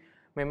 tapi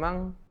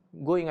memang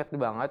gue ingat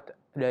banget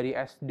dari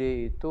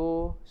SD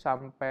itu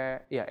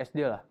sampai ya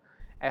SD lah.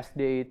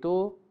 SD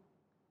itu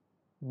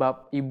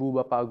ibu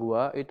bapak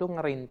gue itu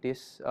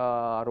ngerintis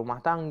rumah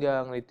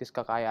tangga, ngerintis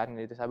kekayaan,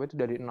 ngerintis apa itu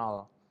dari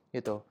nol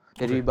gitu.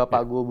 Oke, Dari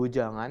bapak iya. gue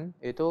bujangan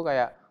itu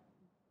kayak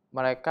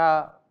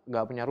mereka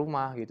nggak punya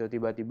rumah gitu,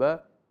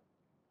 tiba-tiba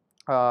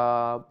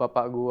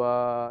bapak gua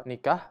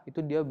nikah,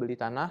 itu dia beli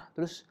tanah,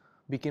 terus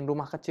bikin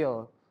rumah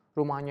kecil.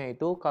 Rumahnya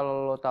itu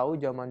kalau lo tahu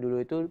zaman dulu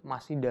itu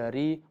masih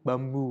dari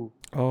bambu.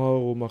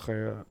 Oh, rumah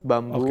kayak, oke,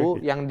 Bambu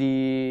iya. yang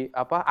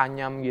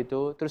anyam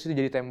gitu, terus itu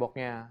jadi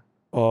temboknya,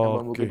 yang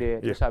bambu Oke,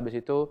 gede. iya. Terus habis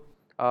itu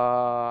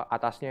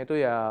atasnya itu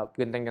ya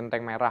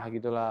genteng-genteng merah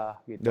gitulah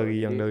gitu.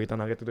 Dari yang Jadi dari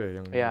tanah itu tuh ya, ya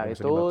yang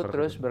bisa itu dibakar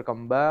terus gitu.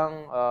 berkembang,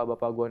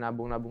 bapak gue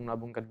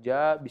nabung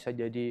kerja, bisa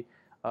jadi,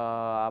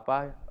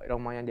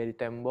 rumahnya jadi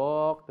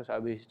tembok, terus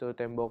habis itu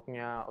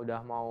temboknya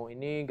udah mau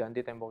ini, ganti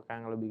tembok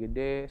yang lebih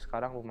gede,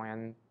 sekarang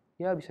lumayan,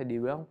 ya bisa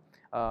dibilang,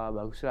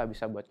 baguslah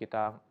bisa buat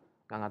kita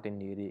ngangetin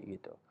diri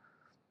gitu.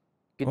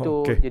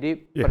 Gitu, Oke, jadi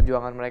iya.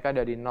 perjuangan mereka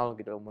dari nol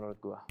gitu menurut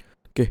gua.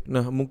 Oke,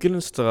 nah mungkin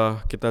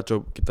setelah kita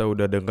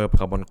udah dengar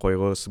pengalaman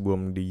Koiro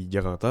sebelum di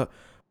Jakarta,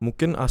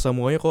 mungkin asal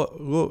mulanya kok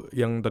lu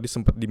yang tadi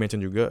sempat di-mention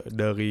juga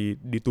dari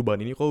di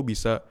Tuban ini kok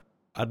bisa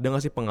ada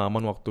nggak sih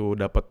pengalaman waktu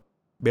dapat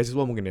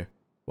beasiswa mungkin ya?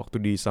 Waktu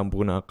di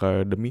Sampurna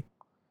Academy?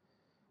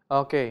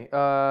 Oke,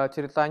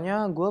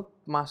 ceritanya gue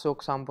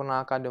masuk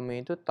Sampurna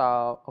Academy itu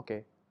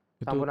oke.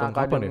 Itu Sampurna tahun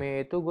kapan ya? Academy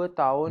itu gue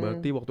tahun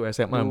Berarti waktu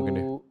SMA mungkin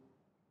ya?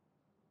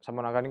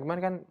 Sampurna Academy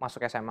kemarin kan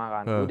masuk SMA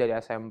kan, gue Heeh. dari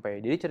SMP.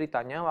 Jadi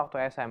ceritanya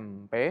waktu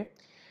SMP,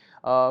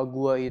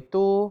 gue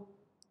itu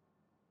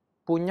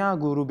punya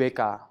guru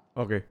BK.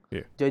 Oke,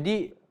 iya.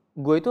 Jadi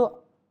gue itu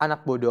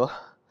anak bodoh,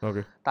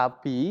 Oke.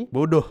 tapi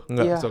Bodoh?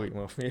 Enggak, iya, sorry,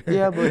 maaf.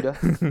 iya bodoh,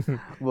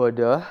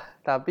 bodoh.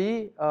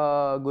 Tapi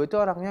gue itu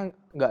orangnya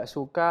nggak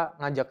suka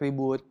ngajak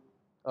ribut.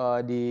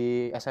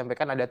 Di SMP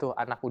kan ada tuh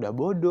anak udah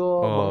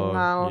bodoh, Oh,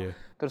 bengal, iya.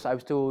 terus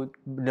abis itu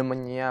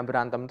demennya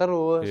berantem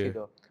terus Iya.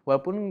 gitu.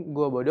 Walaupun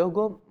gue bodoh,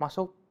 gue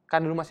masuk kan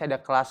dulu masih ada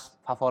kelas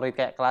favorit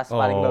kayak kelas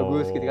paling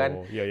bagus gitu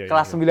kan. Oh, iya, iya, iya,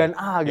 Kelas iya. 9A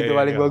Iya, gitu iya,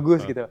 paling iya.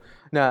 bagus gitu.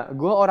 Nah,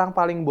 gue orang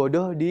paling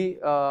bodoh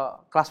di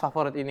kelas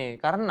favorit ini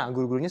karena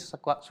guru-gurunya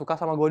suka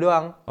sama gue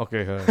doang.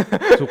 Oke,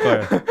 suka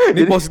ya.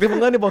 Ini positif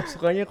enggak nih, Bos?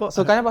 Sukanya kok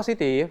Sukanya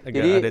positif. agak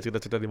Jadi ada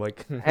cerita-cerita di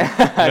bike.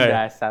 Enggak ya?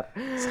 dasar.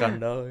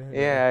 Skandal ya.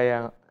 Iya,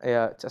 yang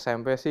ya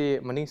SMP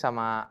sih mending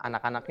sama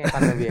anak-anaknya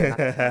kan lebih enak.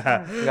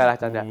 Enggak lah,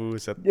 canda.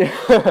 Buset.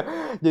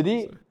 Jadi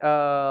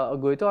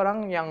gue itu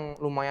orang yang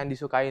lumayan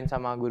disukain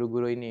sama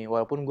guru-guru ini,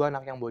 walaupun gue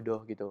anak yang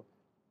bodoh gitu.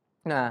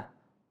 Nah,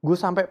 gue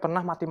sampai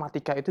pernah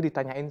matematika itu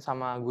ditanyain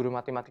sama guru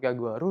matematika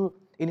gue, Rul,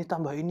 ini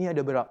tambah ini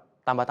ada berapa?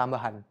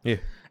 Tambah-tambahan. Iya.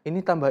 Ini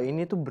tambah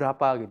ini tuh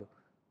berapa gitu.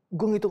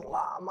 Gue ngitung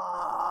lama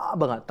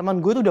banget.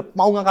 Teman gue tuh udah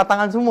mau ngangkat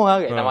tangan semua,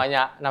 kayak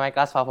namanya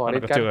kelas favorit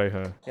Anak kan. kecil ya.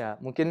 Ya,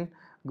 mungkin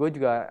gue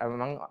juga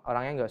memang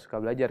orangnya nggak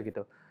suka belajar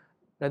gitu.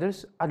 Nah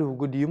terus, aduh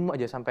gue diem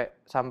aja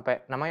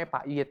sampai namanya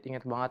Pak Iit,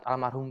 inget banget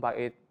almarhum Pak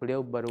Iit.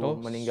 Beliau baru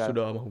meninggal.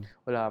 Sudah almarhum.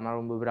 Udah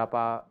almarhum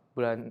beberapa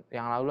bulan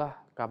yang lalu lah,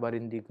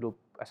 kabarin di grup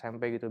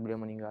SMP gitu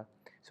beliau meninggal.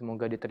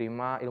 Semoga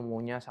diterima,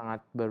 ilmunya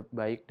sangat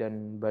baik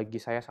dan bagi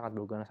saya sangat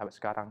berguna sampai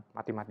sekarang,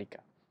 matematika.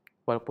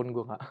 Walaupun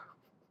gue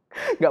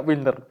nggak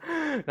pinter.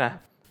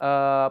 Nah,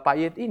 Pak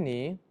Iit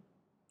ini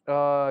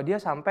dia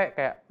sampai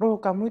kayak,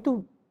 bro kamu itu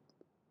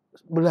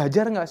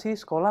belajar nggak sih,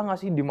 sekolah nggak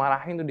sih,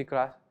 dimarahin tuh di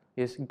kelas.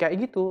 Yes,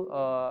 kayak gitu,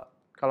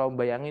 kalau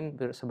bayangin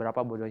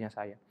seberapa bodohnya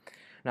saya.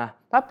 Nah,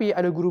 tapi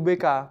ada guru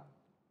BK.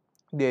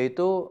 Dia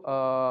itu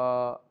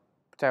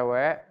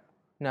cewek.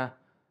 Nah,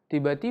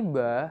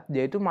 tiba-tiba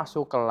dia itu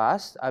masuk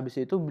kelas, abis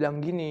itu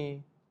bilang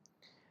gini,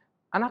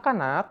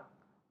 anak-anak,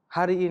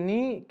 hari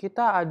ini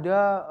kita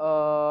ada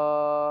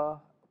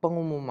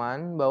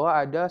pengumuman bahwa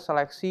ada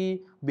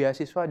seleksi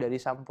beasiswa dari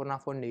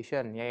Sampurna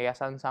Foundation,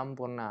 Yayasan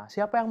Sampurna.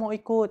 Siapa yang mau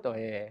ikut? Oh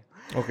iya.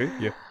 Oke,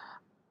 iya.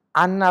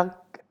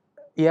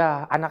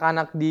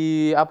 Anak-anak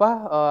di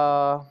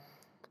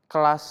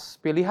kelas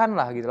pilihan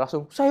lah gitu,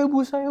 langsung saya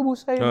bu.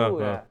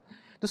 Ya.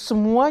 Terus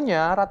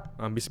semuanya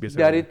Ambis biasa.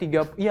 dari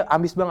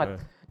ambis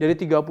banget. Dari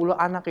 30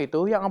 anak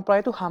itu yang apply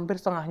itu hampir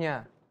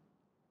setengahnya.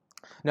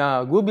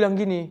 Nah, gue bilang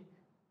gini,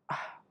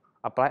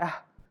 apply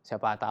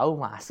siapa tahu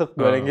masuk,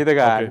 gue bilang gitu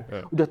kan.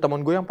 Udah teman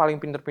gue yang paling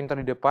pinter-pinter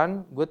di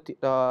depan, gue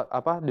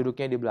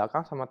duduknya di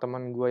belakang sama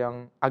teman gue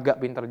yang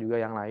agak pinter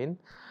juga yang lain.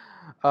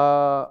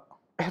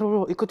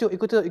 Rul, ikut.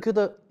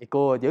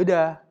 Ya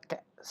udah,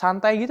 kayak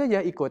santai gitu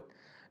aja ikut.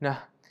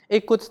 Nah,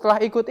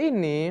 setelah ikut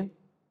ini,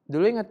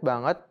 dulu inget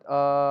banget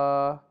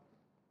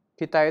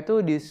kita itu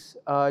di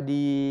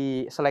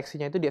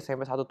seleksinya itu di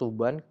SMP 1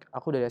 Tuban,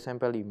 aku dari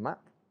SMP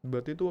 5.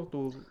 Berarti itu waktu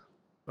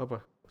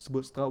apa?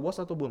 Setelah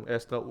UAS atau belum?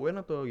 Setelah UN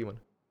atau gimana?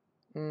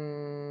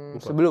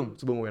 Sebelum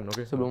UN,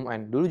 oke. Sebelum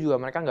UN. Dulu juga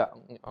mereka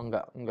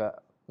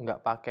nggak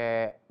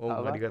pakai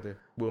nggak dilihat ya?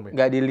 Belum ya?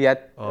 Nggak dilihat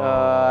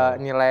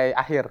nilai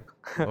akhir.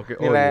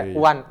 Oke. Nilai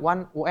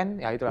UN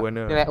ya itu lah.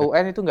 Nilai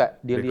UN itu nggak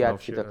dilihat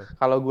gitu.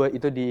 Kalau gue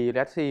itu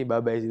dilihat sih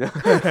babai gitu.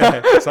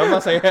 Sama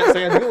saya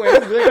dulu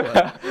UN gue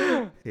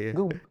ya.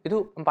 Gue itu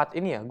 4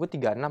 ini ya, gue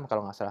 36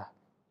 kalau nggak salah.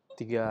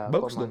 3,6.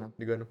 Bagus dong,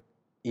 36.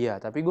 Iya,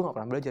 tapi gue nggak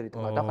pernah belajar itu.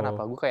 Nggak tahu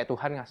kenapa. Gue kayak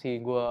Tuhan ngasih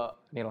gue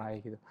nilai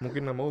gitu.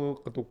 Mungkin nama lu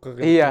ketuker.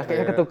 Iya,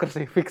 kayak ketuker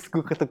sih. Fix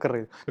gue ketuker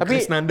gitu. Tapi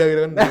Nanda gitu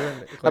kan.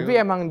 Tapi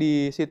emang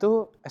di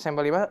situ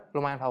SMP 5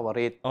 lumayan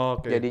favorit.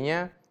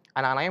 Jadinya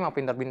anak-anaknya emang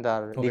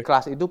pintar-pintar. Di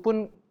kelas itu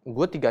pun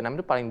gue 36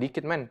 itu paling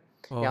dikit, men.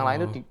 Yang lain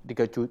tuh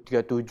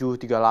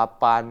 37,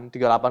 38,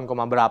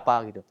 38, berapa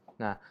gitu.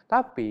 Nah,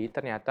 tapi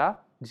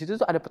ternyata di situ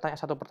tuh ada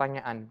satu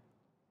pertanyaan.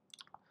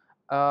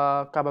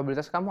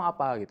 Kapabilitas kamu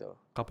apa gitu?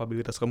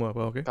 Kapabilitas kamu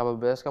apa? Oke.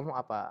 Kapabilitas kamu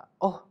apa?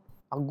 Oh,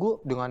 aku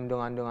dengan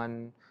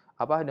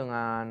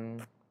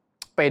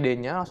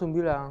PD-nya langsung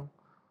bilang,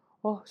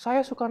 oh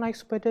saya suka naik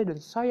sepeda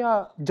dan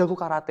saya jago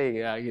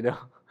karate ya gitu.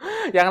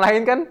 Yang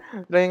lain kan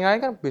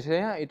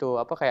biasanya itu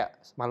kayak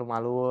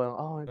malu-malu,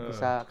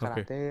 bisa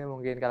karate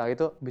mungkin, kalau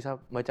itu bisa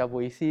baca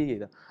puisi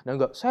gitu.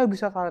 Dan enggak, saya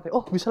bisa karate.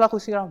 Oh, bisa laku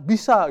sirah,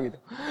 bisa gitu.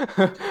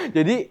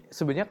 Jadi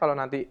sebenarnya kalau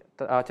nanti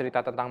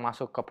cerita tentang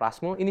masuk ke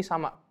Prasmul ini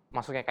sama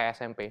masuknya kayak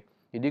SMP.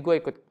 Jadi gue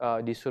ikut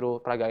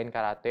disuruh peragain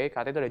karate.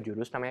 Karate itu ada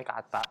jurus namanya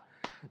kata.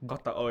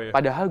 Oh iya.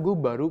 Padahal gue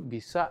baru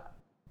bisa,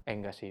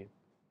 enggak sih.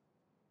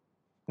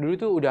 Dulu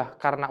tuh udah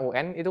karena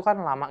UN itu kan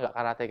lama nggak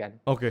karate kan.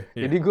 Oke.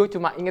 Jadi gue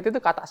cuma inget itu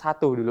kata 1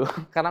 dulu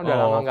karena udah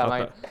lama nggak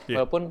main.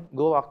 Walaupun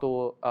gue waktu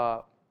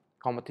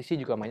kompetisi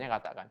juga mainnya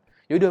kata kan.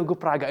 Ya udah gue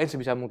peragain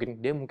sebisa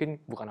mungkin. Dia mungkin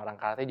bukan orang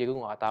karate jadi gue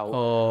nggak tahu.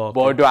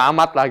 Bodoh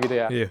amat lah gitu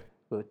ya. Iya.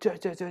 Gue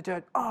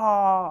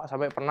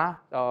sampai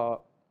pernah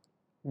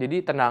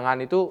jadi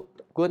tendangannya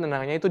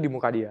itu di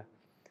muka dia.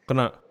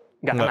 Kena?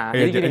 Nggak kena.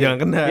 Ya, Jadi gini, jangan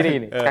kena.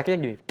 gini, kakinya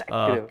gini,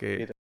 Oke.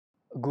 gitu.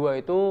 Gua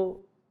itu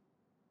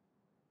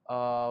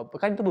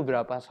kan itu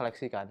beberapa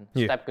seleksi kan.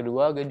 Iya. Step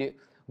kedua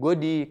gue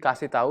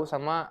dikasih tahu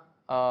sama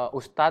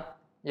ustadz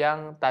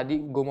yang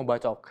tadi gue mau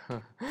bacok.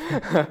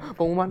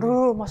 Pengumuman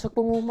dulu,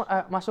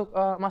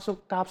 masuk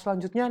tahap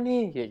selanjutnya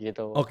nih, kayak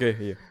gitu. Oke,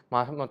 iya.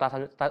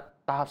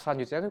 Tahap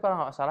selanjutnya itu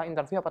kalau nggak salah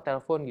interview apa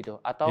telepon gitu,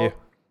 atau Iya.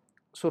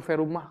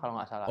 survei rumah kalau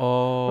nggak salah.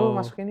 Oh. Lu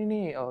masuk ini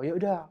nih, oh ya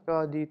udah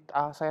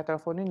saya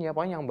teleponin ya,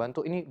 pokoknya yang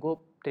bantu ini gue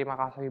terima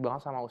kasih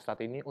banget sama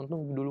ustadz ini,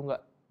 untung dulu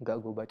nggak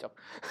gue bacok.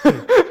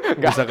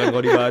 Misalkan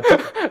kalau dibacok,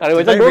 kalau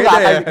bacok gue nggak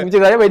akan,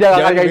 ceritanya beda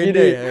nggak akan kayak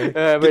gini.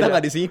 Kita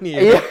nggak di sini.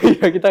 Iya,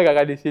 kita nggak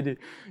akan di sini.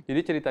 Jadi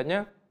ceritanya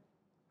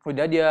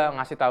udah dia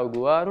ngasih tahu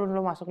gue,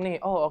 lu masuk nih.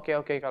 Oh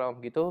oke, kalau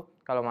begitu,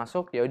 kalau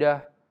masuk ya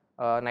udah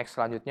next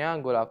selanjutnya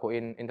gue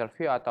lakuin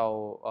interview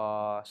atau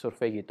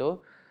survei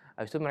gitu.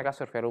 Habis itu mereka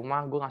survei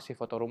rumah, gue ngasih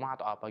foto rumah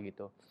atau apa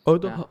gitu. Oh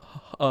itu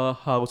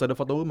harus ada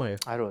foto rumah ya?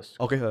 Harus.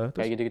 Oke,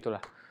 kayak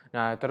gitu-gitulah.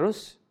 Nah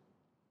terus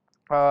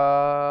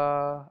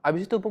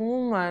abis itu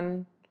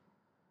pengumuman,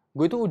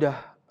 gue itu udah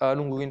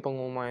nungguin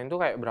pengumuman itu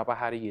kayak berapa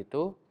hari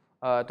gitu.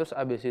 Terus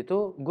abis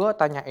itu gue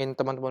tanyain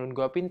teman-teman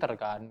gue pinter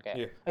kan,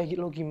 kayak,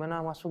 lo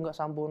gimana masuk nggak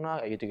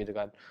sempurna, kayak gitu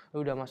kan.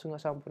 Lo udah masuk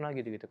nggak sempurna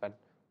gitu kan.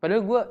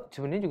 Padahal gue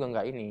sebenarnya juga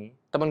nggak ini.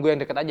 Teman gue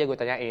yang deket aja gue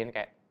tanyain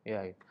kayak, ya.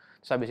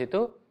 Terus abis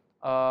itu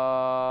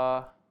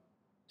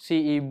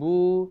si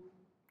ibu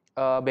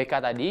BK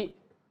tadi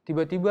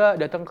tiba-tiba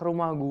datang ke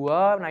rumah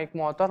gua, naik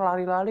motor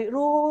lari-lari,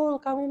 Rul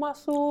kamu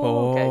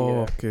masuk, kayak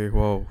gitu. Oke,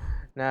 wow.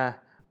 Nah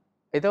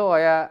itu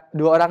kayak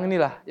 2 orang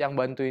inilah yang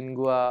bantuin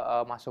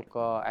gua masuk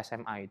ke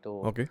SMA itu.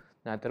 Oke.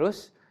 Nah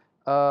terus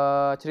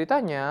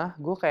ceritanya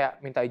gue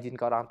kayak minta izin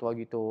ke orang tua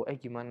gitu,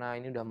 gimana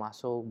ini udah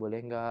masuk,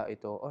 boleh nggak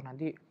itu? Oh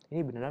nanti ini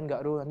beneran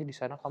nggak Rul, nanti di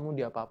sana kamu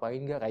diapa-apain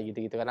nggak, kayak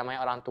gitu kan.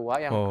 Namanya orang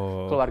tua yang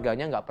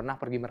keluarganya nggak pernah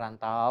pergi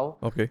merantau.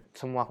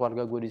 Semua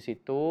keluarga gue di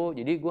situ,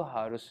 jadi gue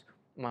harus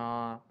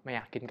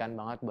meyakinkan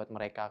banget buat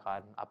mereka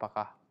kan,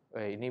 apakah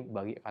ini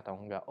bagi atau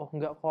enggak. Oh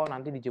enggak kok,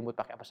 nanti dijemput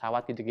pakai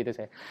pesawat gitu-gitu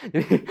saya.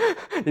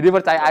 Jadi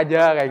percaya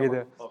aja kayak gitu.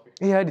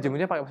 Iya,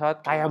 dijemputnya pakai pesawat.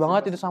 Kaya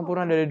banget itu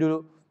Sampurna dari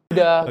dulu.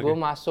 Udah, gue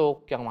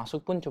masuk. Yang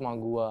masuk pun cuma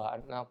gue.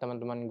 Nah,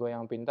 teman-teman gue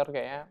yang pintar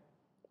kayaknya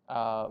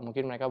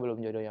mungkin mereka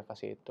belum jodohnya ke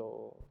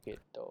situ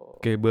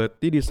gitu. Oke,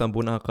 berarti di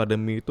Sampurna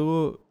Academy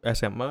itu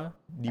SMA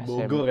di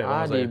Bogor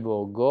ya? SMA di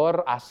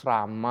Bogor,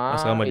 asrama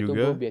itu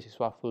gue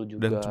beasiswa full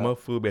juga. Dan cuma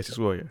full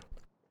beasiswa ya?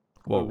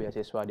 Full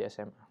beasiswa di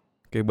SMA.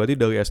 Oke, berarti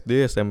dari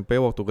SD, SMP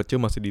waktu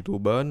kecil masih di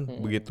Tuban,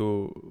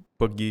 begitu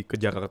pergi ke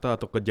Jakarta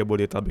atau ke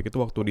Jabodetabek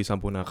itu waktu di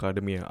Sampurna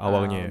Academy ya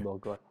awalnya ya?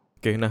 Bogor.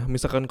 Oke, nah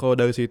misalkan kalau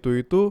dari situ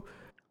itu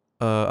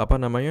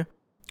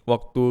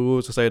waktu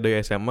selesai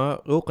dari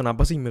SMA, lo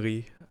kenapa sih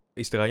milih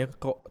istilahnya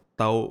kok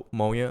tahu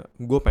maunya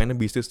gue pengennya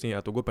bisnis nih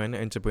atau gue pengennya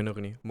entrepreneur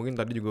nih? Mungkin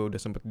tadi juga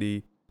udah sempet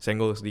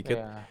disenggol sedikit.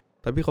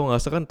 Tapi kalau nggak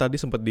salah kan tadi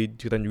sempat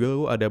diceritain juga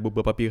lo ada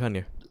beberapa pilihan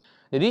ya?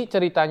 Jadi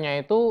ceritanya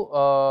itu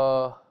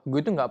gue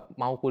itu nggak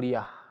mau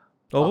kuliah.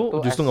 Oh,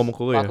 justru nggak mau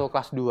kuliah? Waktu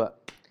kelas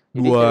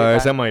 2. 2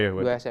 SMA ya?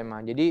 2 SMA.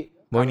 Jadi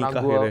mau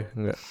nikah ya?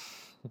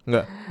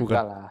 Enggak, bukan?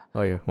 Enggak lah.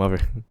 Oh iya, maaf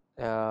ya.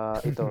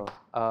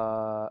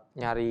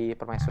 Nyari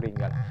permaisuri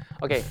enggak.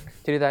 Oke,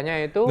 ceritanya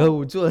itu nggak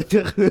lucu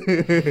aja.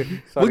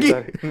 sorry.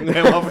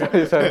 Nggak, maaf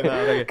ya. Sorry.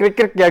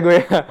 Krik ya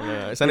gue.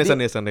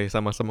 Santai,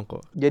 sama-sama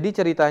kok. Jadi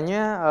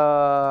ceritanya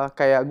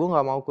kayak gue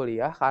nggak mau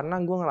kuliah karena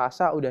gue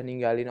ngerasa udah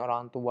ninggalin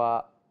orang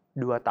tua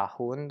 2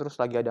 tahun, terus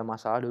lagi ada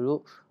masalah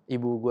dulu.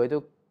 Ibu gue itu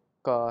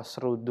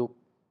keseruduk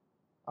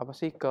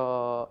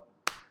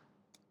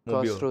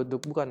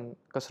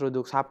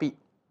keseruduk sapi.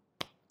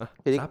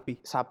 Jadi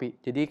sapi.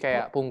 Jadi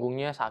kayak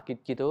punggungnya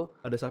sakit gitu.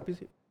 Ada sapi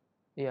sih?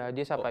 Iya,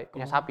 dia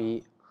punya sapi.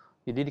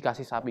 Jadi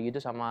dikasih sapi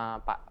gitu sama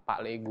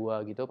Pak Le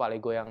gua gitu, Pak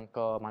Le gua yang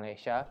ke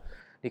Malaysia,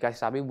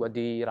 dikasih sapi buat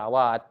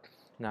dirawat.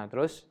 Nah,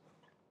 terus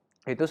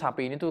itu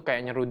sapi ini tuh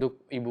kayak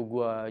nyeruduk ibu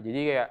gua. Jadi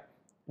kayak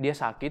dia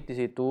sakit di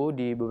situ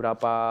di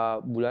beberapa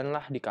bulan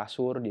lah di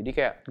kasur. Jadi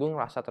kayak gue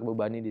ngerasa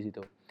terbebani di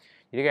situ.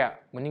 Jadi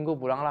kayak mending gue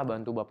pulang lah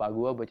bantu bapak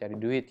gue buat cari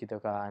duit gitu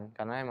kan.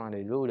 Karena emang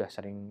dari dulu udah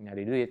sering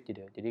nyari duit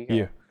gitu. Jadi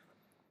kayak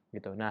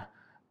gitu. Nah,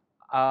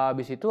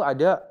 abis itu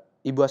ada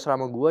ibu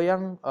asrama gue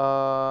yang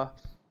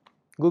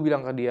gue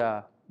bilang ke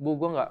dia, Bu,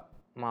 gue nggak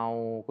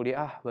mau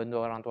kuliah, bantu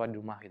orang tua di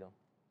rumah gitu.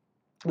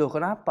 Duh,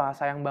 kenapa?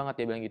 Sayang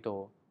banget dia bilang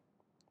gitu.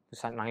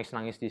 Terus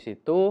nangis-nangis di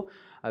situ.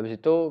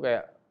 Habis itu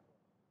kayak,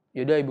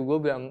 yaudah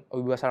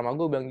ibu asrama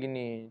gue bilang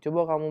gini,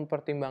 coba kamu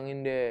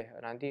pertimbangin deh,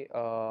 nanti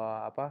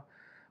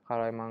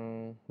kalau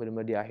emang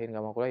benar-benar di akhir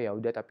nggak mau kuliah ya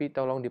udah, tapi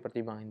tolong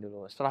dipertimbangin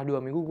dulu. Setelah 2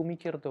 minggu gue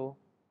mikir tuh.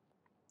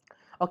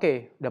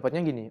 Oke,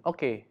 dapatnya gini.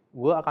 Oke,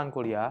 gue akan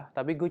kuliah,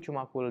 tapi gue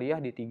cuma kuliah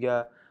di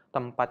 3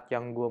 tempat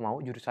yang gue mau,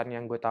 jurusan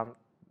yang gue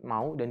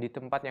mau, dan di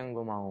tempat yang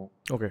gue mau.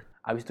 Oke.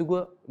 Abis itu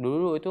gue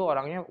dulu itu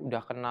orangnya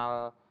udah kenal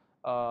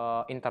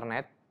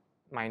internet,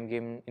 main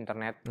game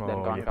internet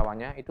dan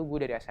kawan-kawannya. Itu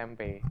gue dari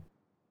SMP.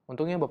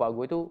 untungnya bapak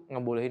gue itu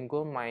ngebolehin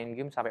gue main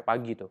game sampai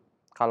pagi tuh.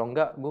 Kalau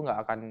enggak, gue nggak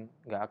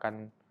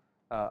akan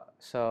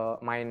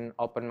main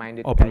open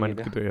minded Open kayak mind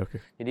gitu. gitu ya, oke.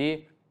 Jadi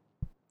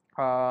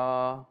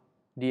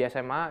di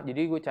SMA,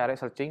 jadi gue cari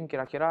searching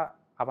kira-kira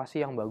apa sih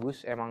yang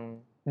bagus.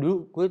 Emang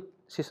dulu gue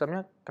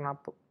sistemnya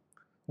kenapa?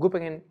 Gue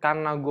pengen,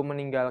 karena gue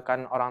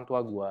meninggalkan orang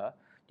tua gue,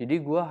 jadi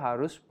gue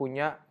harus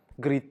punya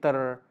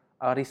greater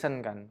reason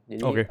kan.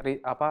 Jadi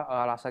Oke.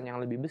 alasan yang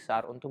lebih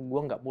besar untuk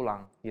gue nggak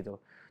pulang gitu.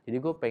 Jadi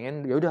gue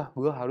pengen ya udah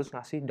gue harus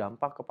ngasih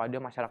dampak kepada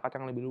masyarakat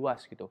yang lebih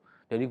luas gitu.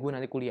 Jadi gue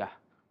nanti kuliah.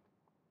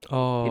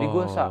 Jadi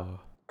gue Iya.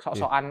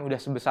 sok-sokan udah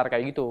sebesar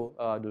kayak gitu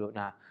dulu.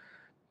 Nah,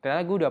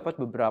 ternyata gue dapat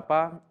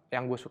beberapa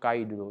yang gue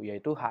sukai dulu,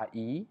 yaitu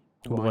HI,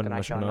 Hubungan Hubungan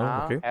internasional,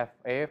 Internasional, oke.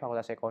 FE,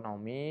 Fakultas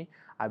Ekonomi,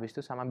 habis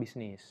itu sama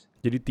bisnis.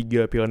 Jadi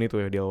 3 pilihan itu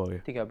ya di awal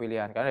ya? 3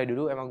 pilihan. Karena dari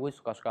dulu emang gue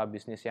suka-suka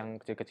bisnis yang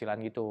kecil-kecilan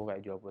gitu,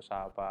 kayak jual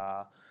pulsa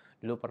apa.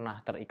 Dulu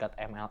pernah terikat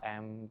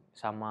MLM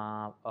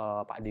sama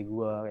Pak D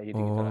gue, kayak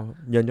gitu-gitu lah.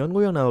 Jangan-jangan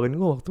gue yang nawarin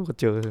gue waktu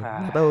kecil.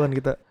 Nggak tahu kan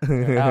kita.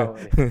 Nggak tahu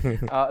deh.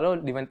 Lo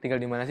tinggal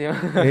di mana sih?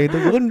 Ya itu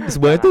gue kan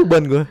sebenarnya tuh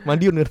ban gue,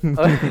 Madiun kan.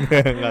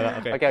 Enggak,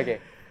 oke. Oke.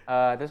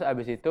 Terus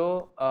abis itu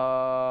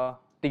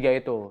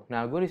 3 itu.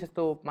 Nah, gue riset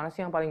tuh mana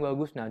sih yang paling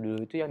bagus. Nah,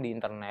 dulu itu yang di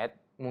internet,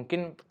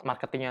 mungkin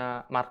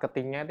marketingnya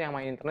itu yang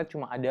main internet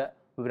cuma ada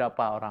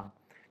beberapa orang.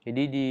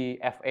 Jadi di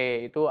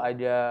FE itu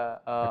ada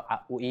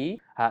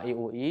UI,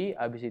 HIUI,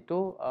 abis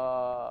itu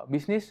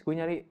bisnis, gue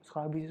nyari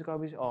sekolah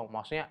bisnis. Oh,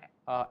 maksudnya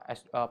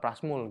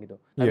Prasmul gitu.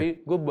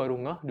 Tapi gue baru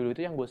ngeh dulu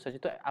itu yang gue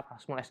search itu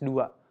Prasmul S2.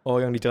 Oh,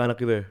 yang di Cilandak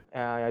gitu ya?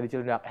 Ya di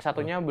Cilandak.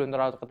 S1-nya belum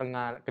terlalu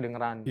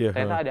kedengeran. Iya,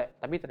 Ternyata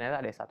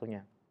ada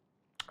S1-nya.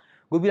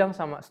 Gue bilang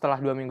setelah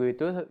 2 minggu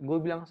itu, gue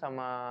bilang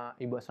sama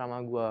ibu asrama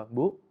gue,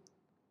 Bu,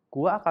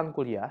 gue akan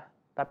kuliah,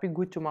 tapi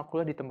gue cuma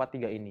kuliah di tempat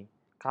 3 ini.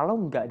 Kalau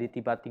nggak di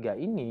tempat 3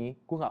 ini,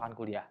 gue nggak akan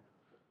kuliah.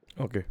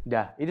 Oke.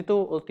 Dah, itu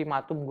tuh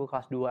ultimatum gue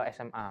kelas 2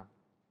 SMA.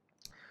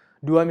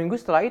 2 minggu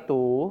setelah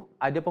itu,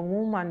 ada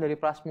pengumuman dari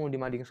Prasmul di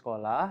mading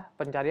sekolah,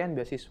 pencarian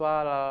beasiswa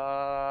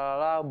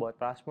buat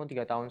Prasmul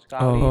 3 tahun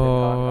sekali dan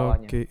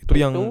kawan-kawannya. Oke, itu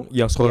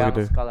yang Scholar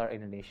gitu ya? Scholar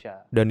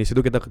Indonesia. Dan di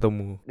situ kita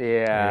ketemu.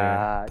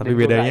 Iya. Tapi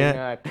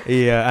bedanya,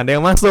 iya, Anda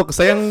yang masuk,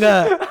 saya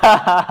enggak.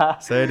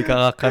 Saya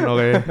dikalahkan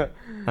oleh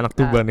anak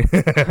Tuban nih.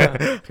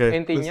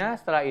 Intinya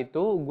setelah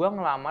itu, gue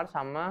ngelamar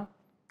sama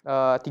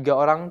 3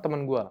 orang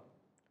temen gue.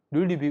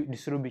 Dulu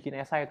disuruh bikin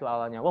esai itu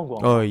awalnya. Wah,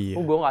 gue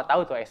nggak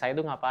tahu tuh esai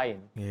itu ngapain.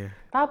 Iya.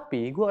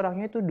 Tapi gue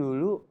orangnya itu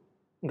dulu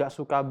nggak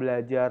suka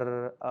belajar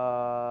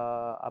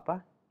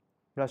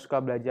nggak suka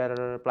belajar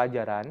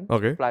pelajaran.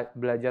 Oke.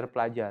 Belajar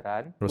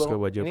pelajaran. Terus ke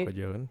belajar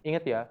pelajaran.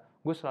 Ingat ya,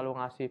 gue selalu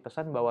ngasih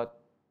pesan bahwa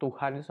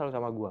Tuhan itu selalu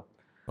sama gue.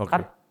 Oke.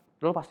 Kan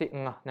lo pasti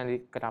ngeh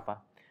nanti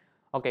kenapa.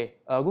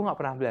 Oke, gue nggak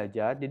pernah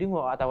belajar, jadi gue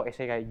nggak tahu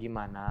esai kayak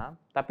gimana.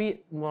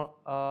 Tapi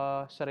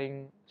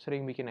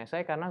sering bikin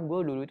esai karena gue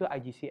dulu itu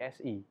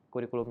IGCSE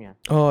kurikulumnya.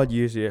 Oh,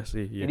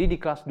 IGCSE. Iya. Jadi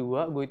di kelas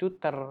 2 gue itu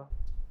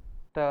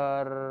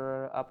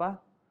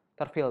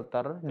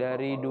terfilter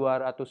dari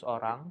 200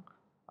 orang.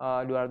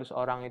 200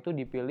 orang itu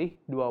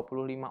dipilih 25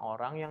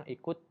 orang yang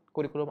ikut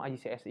kurikulum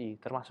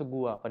IGCSE, termasuk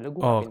gue. Padahal gue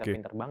nggak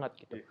pinter-pinter banget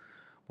gitu.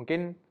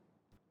 Mungkin,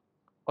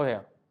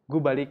 gue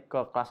balik ke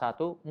kelas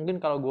 1,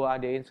 mungkin kalau gue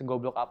adain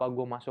segoblok apa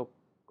gue masuk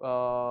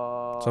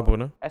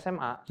Sampurna?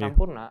 SMA,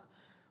 Sampurna,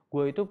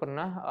 gue itu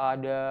pernah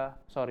ada,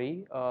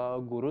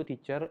 guru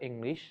teacher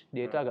English,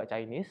 dia itu agak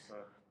Chinese.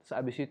 Terus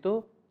abis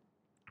itu,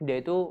 dia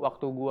itu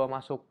waktu gue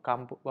masuk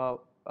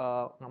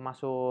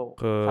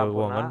masuk ke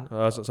Sampurna,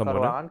 ke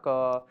ruangan,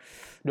 ke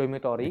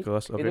dormitory,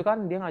 itu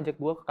kan dia ngajak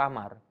gue ke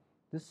kamar.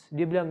 Terus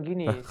dia bilang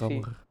gini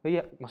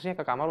maksudnya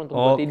ke kamar untuk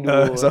gue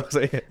tidur.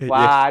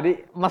 Wah,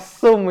 di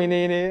mesum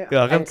ini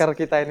ya, kan, anchor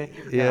kita ini.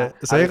 Iya,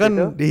 nah, saya kan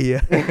dia.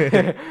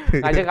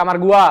 Ngajak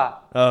kamar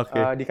gua.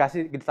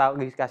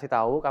 Dikasih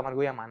tahu kamar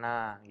gue yang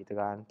mana gitu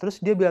kan. Terus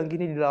dia bilang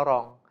gini di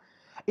lorong,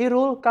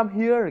 "Irul, come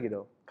here"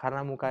 gitu.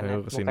 Karena mukanya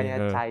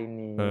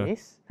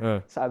Chinese.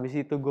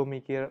 Sehabis itu gue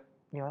mikir,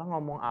 ini orang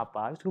ngomong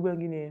apa? Terus gue bilang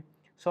gini,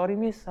 "Sorry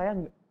miss, saya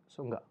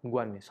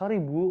sorry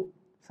bu,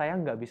 saya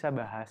nggak bisa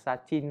bahasa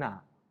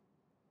Cina."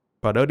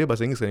 Padahal dia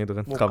bahasa Inggris kan itu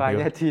kan.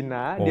 Mukanya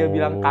Cina, dia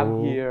bilang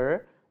come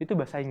here, itu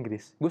bahasa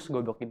Inggris. Gue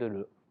segoblok itu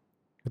dulu.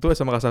 Itu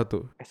SMA kelas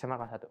 1? SMA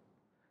kelas 1.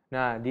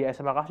 Nah, di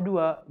SMA kelas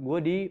 2, gue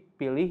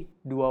dipilih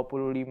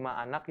 25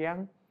 anak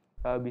yang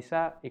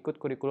bisa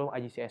ikut kurikulum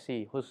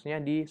IGCSE,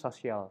 khususnya di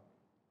sosial.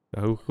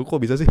 Kok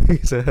bisa sih?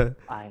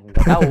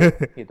 Nggak tahu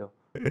gitu.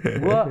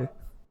 Gue,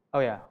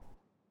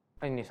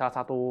 ini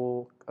salah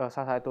satu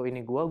ini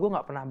gue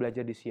nggak pernah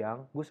belajar di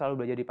siang, gue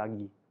selalu belajar di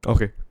pagi.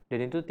 Oke.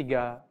 Dan itu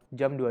 3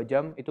 jam, 2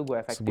 jam itu gue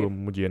efektif.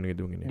 Sebelum ujian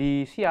gitu mungkin ya.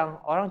 Di siang,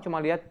 orang cuma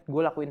lihat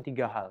gue lakuin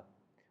 3 hal.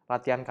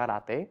 Latihan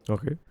karate.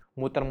 Oke.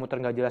 Muter-muter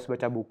nggak jelas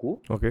baca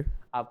buku. Oke.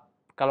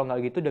 Kalau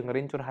nggak gitu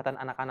dengerin curhatan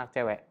anak-anak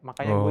cewek.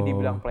 Makanya gue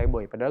dibilang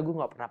playboy. Padahal gue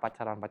nggak pernah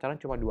pacaran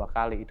cuma 2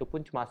 kali. Itu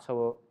pun cuma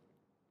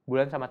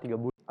sebulan sama 3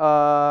 bulan.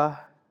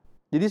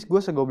 Jadi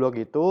gue segoblok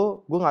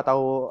itu, gue nggak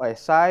tahu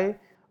esai.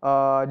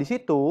 Di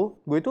situ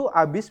gue itu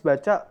abis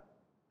baca,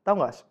 tau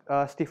nggak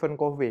Stephen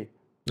Covey?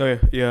 Oh ya,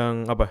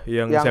 yang apa?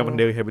 Yang Yang 7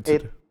 Daily Habits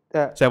eight, itu.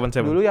 eh,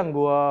 7. Dulu yang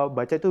gue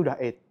baca itu udah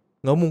 8.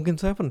 Nggak mungkin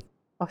 7.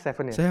 Oh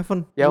 7 ya?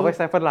 7. Ya oke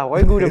 7 lah.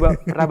 Pokoknya gue udah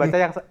pernah baca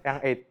yang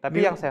 8. Tapi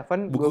Ini yang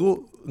 7 buku gue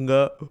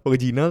nggak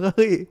original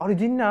kali.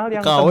 original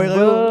yang KW kali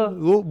tebel.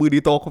 gue beli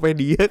di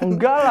Tokopedia kan.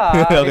 Enggak lah.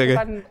 Oke, Itu oke.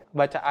 kan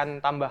bacaan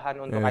tambahan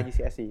untuk Iya.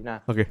 IGCSE. Nah,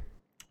 Oke.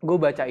 gue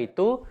baca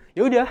itu,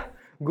 ya udah,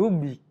 gue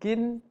bikin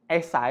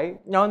esai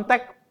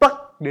nyontek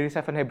plek dari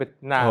 7 Habits.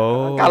 Nah,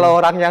 Oh.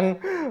 kalau orang yang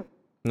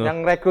Nge-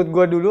 yang rekrut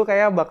gue dulu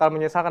kayak bakal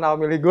menyesal kenapa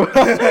milih gue.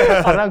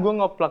 Karena gue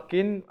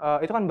ngeplekin,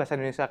 itu kan bahasa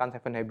Indonesia kan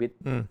 7 Habits.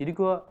 Jadi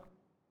gue,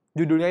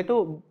 judulnya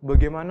itu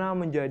bagaimana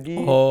menjadi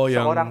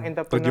yang seorang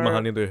entrepreneur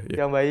terjemahan itu ya. Iya.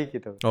 yang baik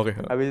gitu. Oke.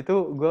 Habis itu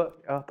gue,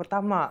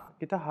 pertama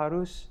kita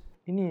harus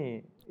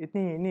ini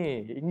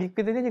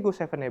ngikutin aja gue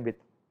 7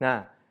 Habits.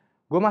 Nah,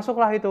 gue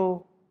masuklah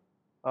itu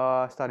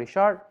study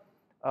short,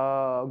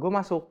 gue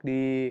masuk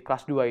di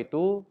kelas 2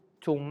 itu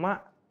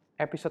cuma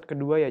episode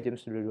kedua ya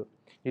James dulu.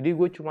 Jadi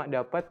gue cuma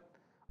dapat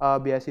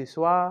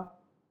beasiswa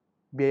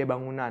biaya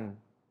bangunan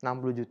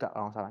 60 juta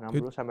kalau nggak salah,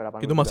 60 sampai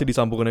 80 Itu juta. masih di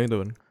Sampurna itu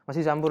kan?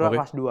 Masih Sampurna Oke.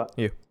 kelas 2.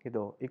 Iya.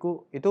 Gitu.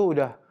 Itu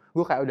udah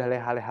gue kayak udah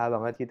leha-leha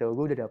banget gitu.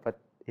 Gue udah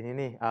dapat ini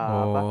nih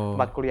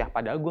tempat kuliah,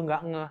 padahal gue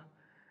nggak ngeh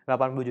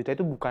 80 juta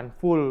itu bukan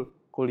full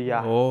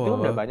kuliah.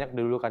 Itu udah banyak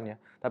dulu kan ya.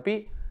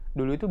 Tapi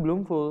dulu itu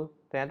belum full.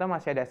 Ternyata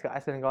masih ada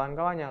SKS dan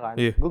kawan-kawannya kan.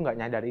 Iya. Gue nggak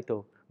nyadar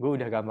itu. Gue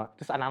udah gampang.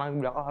 Terus anak-anak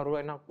bilang, "Oh, Haru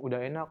udah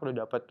enak, udah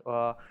dapat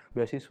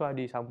beasiswa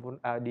di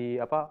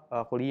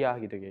kuliah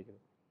gitu kayak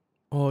gitu."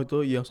 Oh,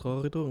 itu yang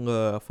sekolah itu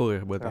nggak full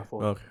ya berarti? Nggak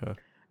full. Oke.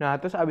 Nah,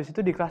 terus abis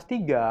itu di kelas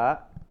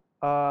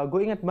 3, gue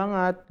inget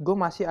banget, gue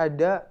masih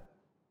ada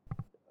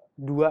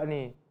 2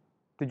 nih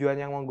tujuan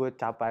yang mau gue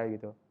capai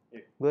gitu.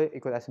 Gue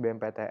ikut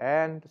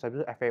SBMPTN, terus abis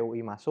itu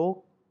FEUI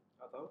masuk.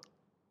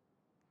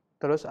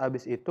 Terus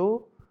abis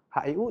itu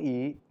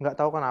HIUI, nggak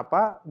tahu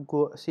kenapa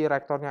si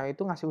rektornya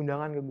itu ngasih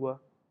undangan ke gue.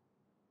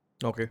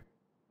 Oke.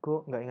 Gue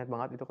nggak ingat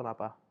banget itu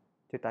kenapa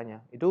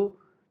ceritanya. Itu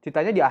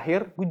ceritanya di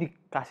akhir gue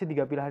dikasih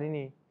 3 pilihan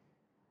ini.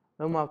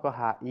 Lo mau ke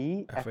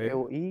HI,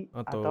 FEUI,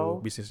 atau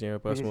bisnisnya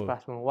bisnis Prasmul.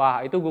 Prasmul.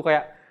 Wah, itu gue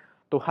kayak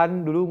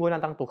Tuhan, dulu gue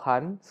nantang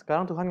Tuhan,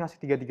 sekarang Tuhan ngasih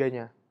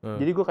 3-3-nya.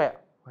 Jadi gue kayak,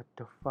 what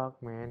the fuck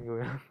man, gue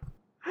bilang.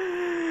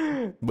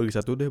 Bagi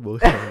satu deh,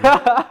 boleh.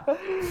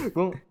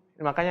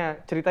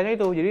 Makanya ceritanya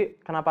itu, jadi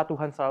kenapa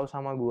Tuhan selalu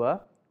sama gue?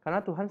 Karena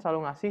Tuhan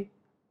selalu ngasih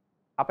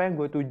apa yang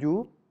gue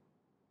tuju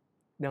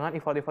dengan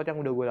effort-effort yang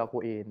udah gue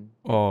lakuin.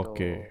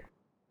 Oke.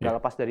 Gak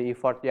lepas dari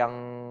effort yang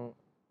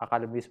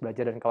akademis,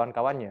 belajar dan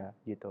kawan-kawannya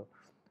gitu.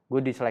 Gue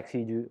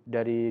diseleksi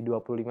dari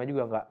 25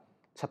 juga nggak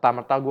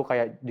serta-merta gue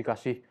kayak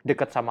dikasih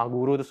deket sama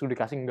guru terus gue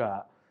dikasih,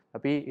 enggak.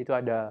 Tapi itu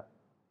ada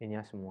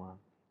ininya semua.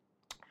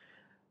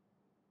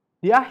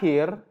 Di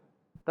akhir,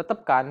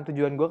 tetep kan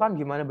tujuan gue kan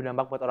gimana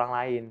berdampak buat orang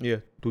lain.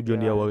 Iya, tujuan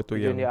di awal itu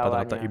tujuan yang di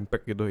kata-kata awalnya.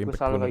 impact gitu. Gue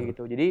selalu kayak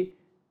gitu. Jadi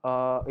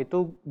itu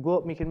gue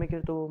mikir-mikir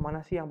tuh,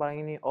 mana sih yang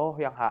paling ini? Oh,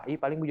 yang HI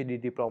paling gue jadi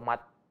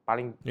diplomat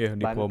paling Iya,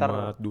 banter.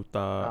 diplomat,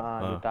 duta.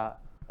 Duta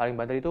paling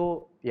banter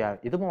itu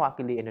ya itu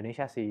mewakili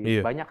Indonesia sih.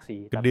 Iya, banyak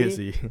sih. Gede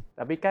sih.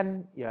 Tapi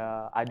kan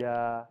ya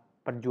ada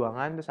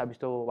perjuangan, terus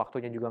habis itu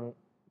waktunya juga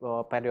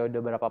periode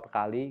berapa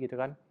kali gitu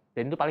kan.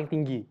 Dan itu paling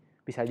tinggi.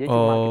 Bisa aja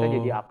cuma kita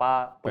jadi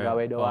apa,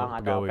 pegawai doang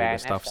atau pegawai,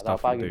 PNS staff atau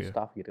apa gitu gitu, ya.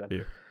 staff gitu kan.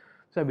 Iya.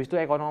 Terus habis itu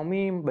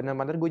ekonomi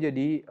bener-bener gue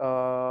jadi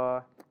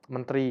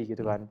menteri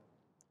gitu kan.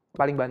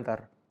 Paling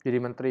banter. Jadi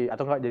menteri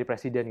atau enggak jadi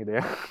presiden gitu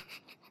ya.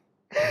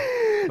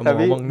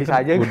 Tapi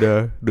bisa aja udah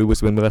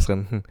 2019 kan.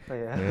 Oh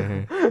iya.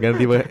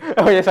 Ganti Pak.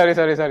 Oh ya, sorry.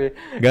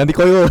 Ganti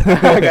koyo.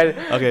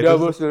 Oke,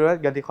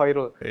 2019 ganti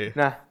Khairul. Iya.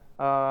 Nah,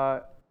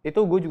 itu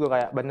gue juga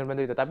kayak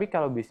bener-bener itu. Tapi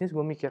kalau bisnis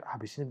gue mikir,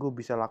 bisnis gue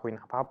bisa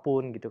lakuin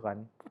apapun gitu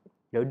kan.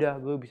 Ya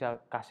udah, gue bisa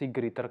kasih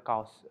greater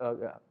cause,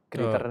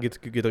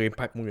 gitu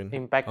impact mungkin.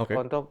 Impact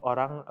untuk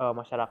orang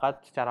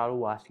masyarakat secara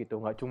luas gitu,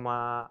 nggak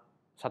cuma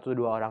 1-2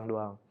 orang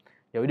doang.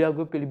 Ya udah,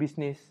 gue pilih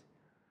bisnis.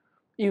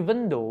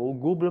 Even though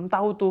gue belum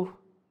tahu tuh,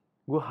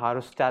 gue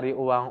harus cari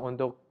uang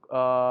untuk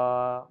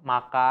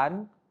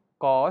makan,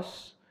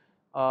 kos,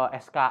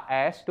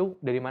 SKS tuh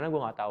dari mana gue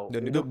nggak tahu.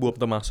 Dan itu belum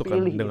termasuk kan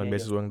dengan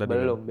beasiswa yang tadi.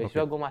 Belum,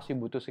 beasiswa gue masih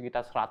butuh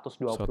sekitar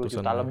 120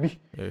 juta lebih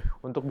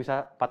untuk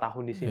bisa 4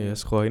 tahun di sini. Iya,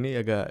 sekolah ini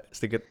agak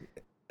sedikit.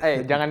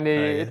 Jangan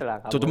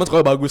itulah. Cuma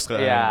sekolah bagus kan.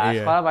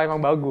 Iya, sekolah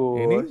memang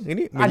bagus.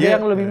 Ini ada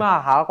yang lebih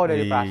mahal kok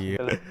dari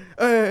Prasmul.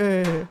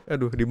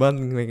 Aduh,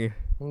 dibanding lagi.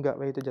 Enggak,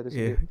 itu jatuh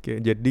sendiri.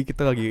 Jadi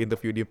kita lagi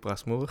interview di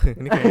Prasmul.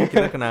 Ini kayaknya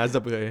kita kena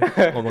azab kayaknya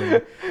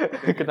ngomongnya.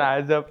 Kena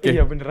azab.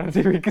 Iya beneran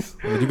sih, Wix.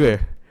 Bener juga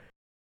ya.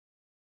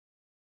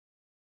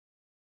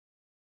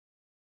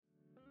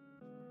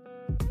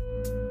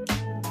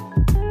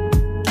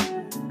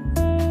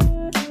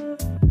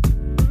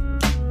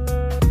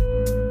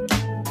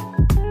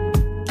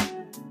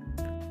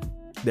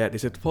 That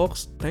is it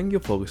folks, thank you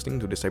for listening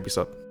to this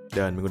episode.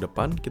 Dan minggu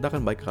depan kita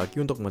akan balik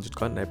lagi untuk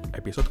melanjutkan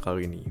episode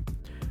kali ini.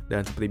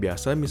 Dan seperti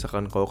biasa,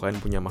 misalkan kalau kalian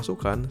punya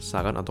masukan,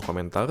 saran atau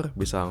komentar,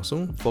 bisa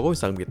langsung follow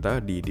Instagram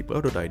kita di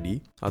deeper.id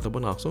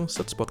ataupun langsung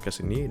search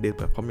podcast ini di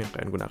platform yang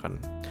kalian gunakan.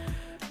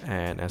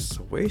 And as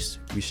always,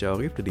 we shall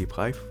live the deep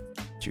life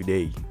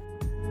today.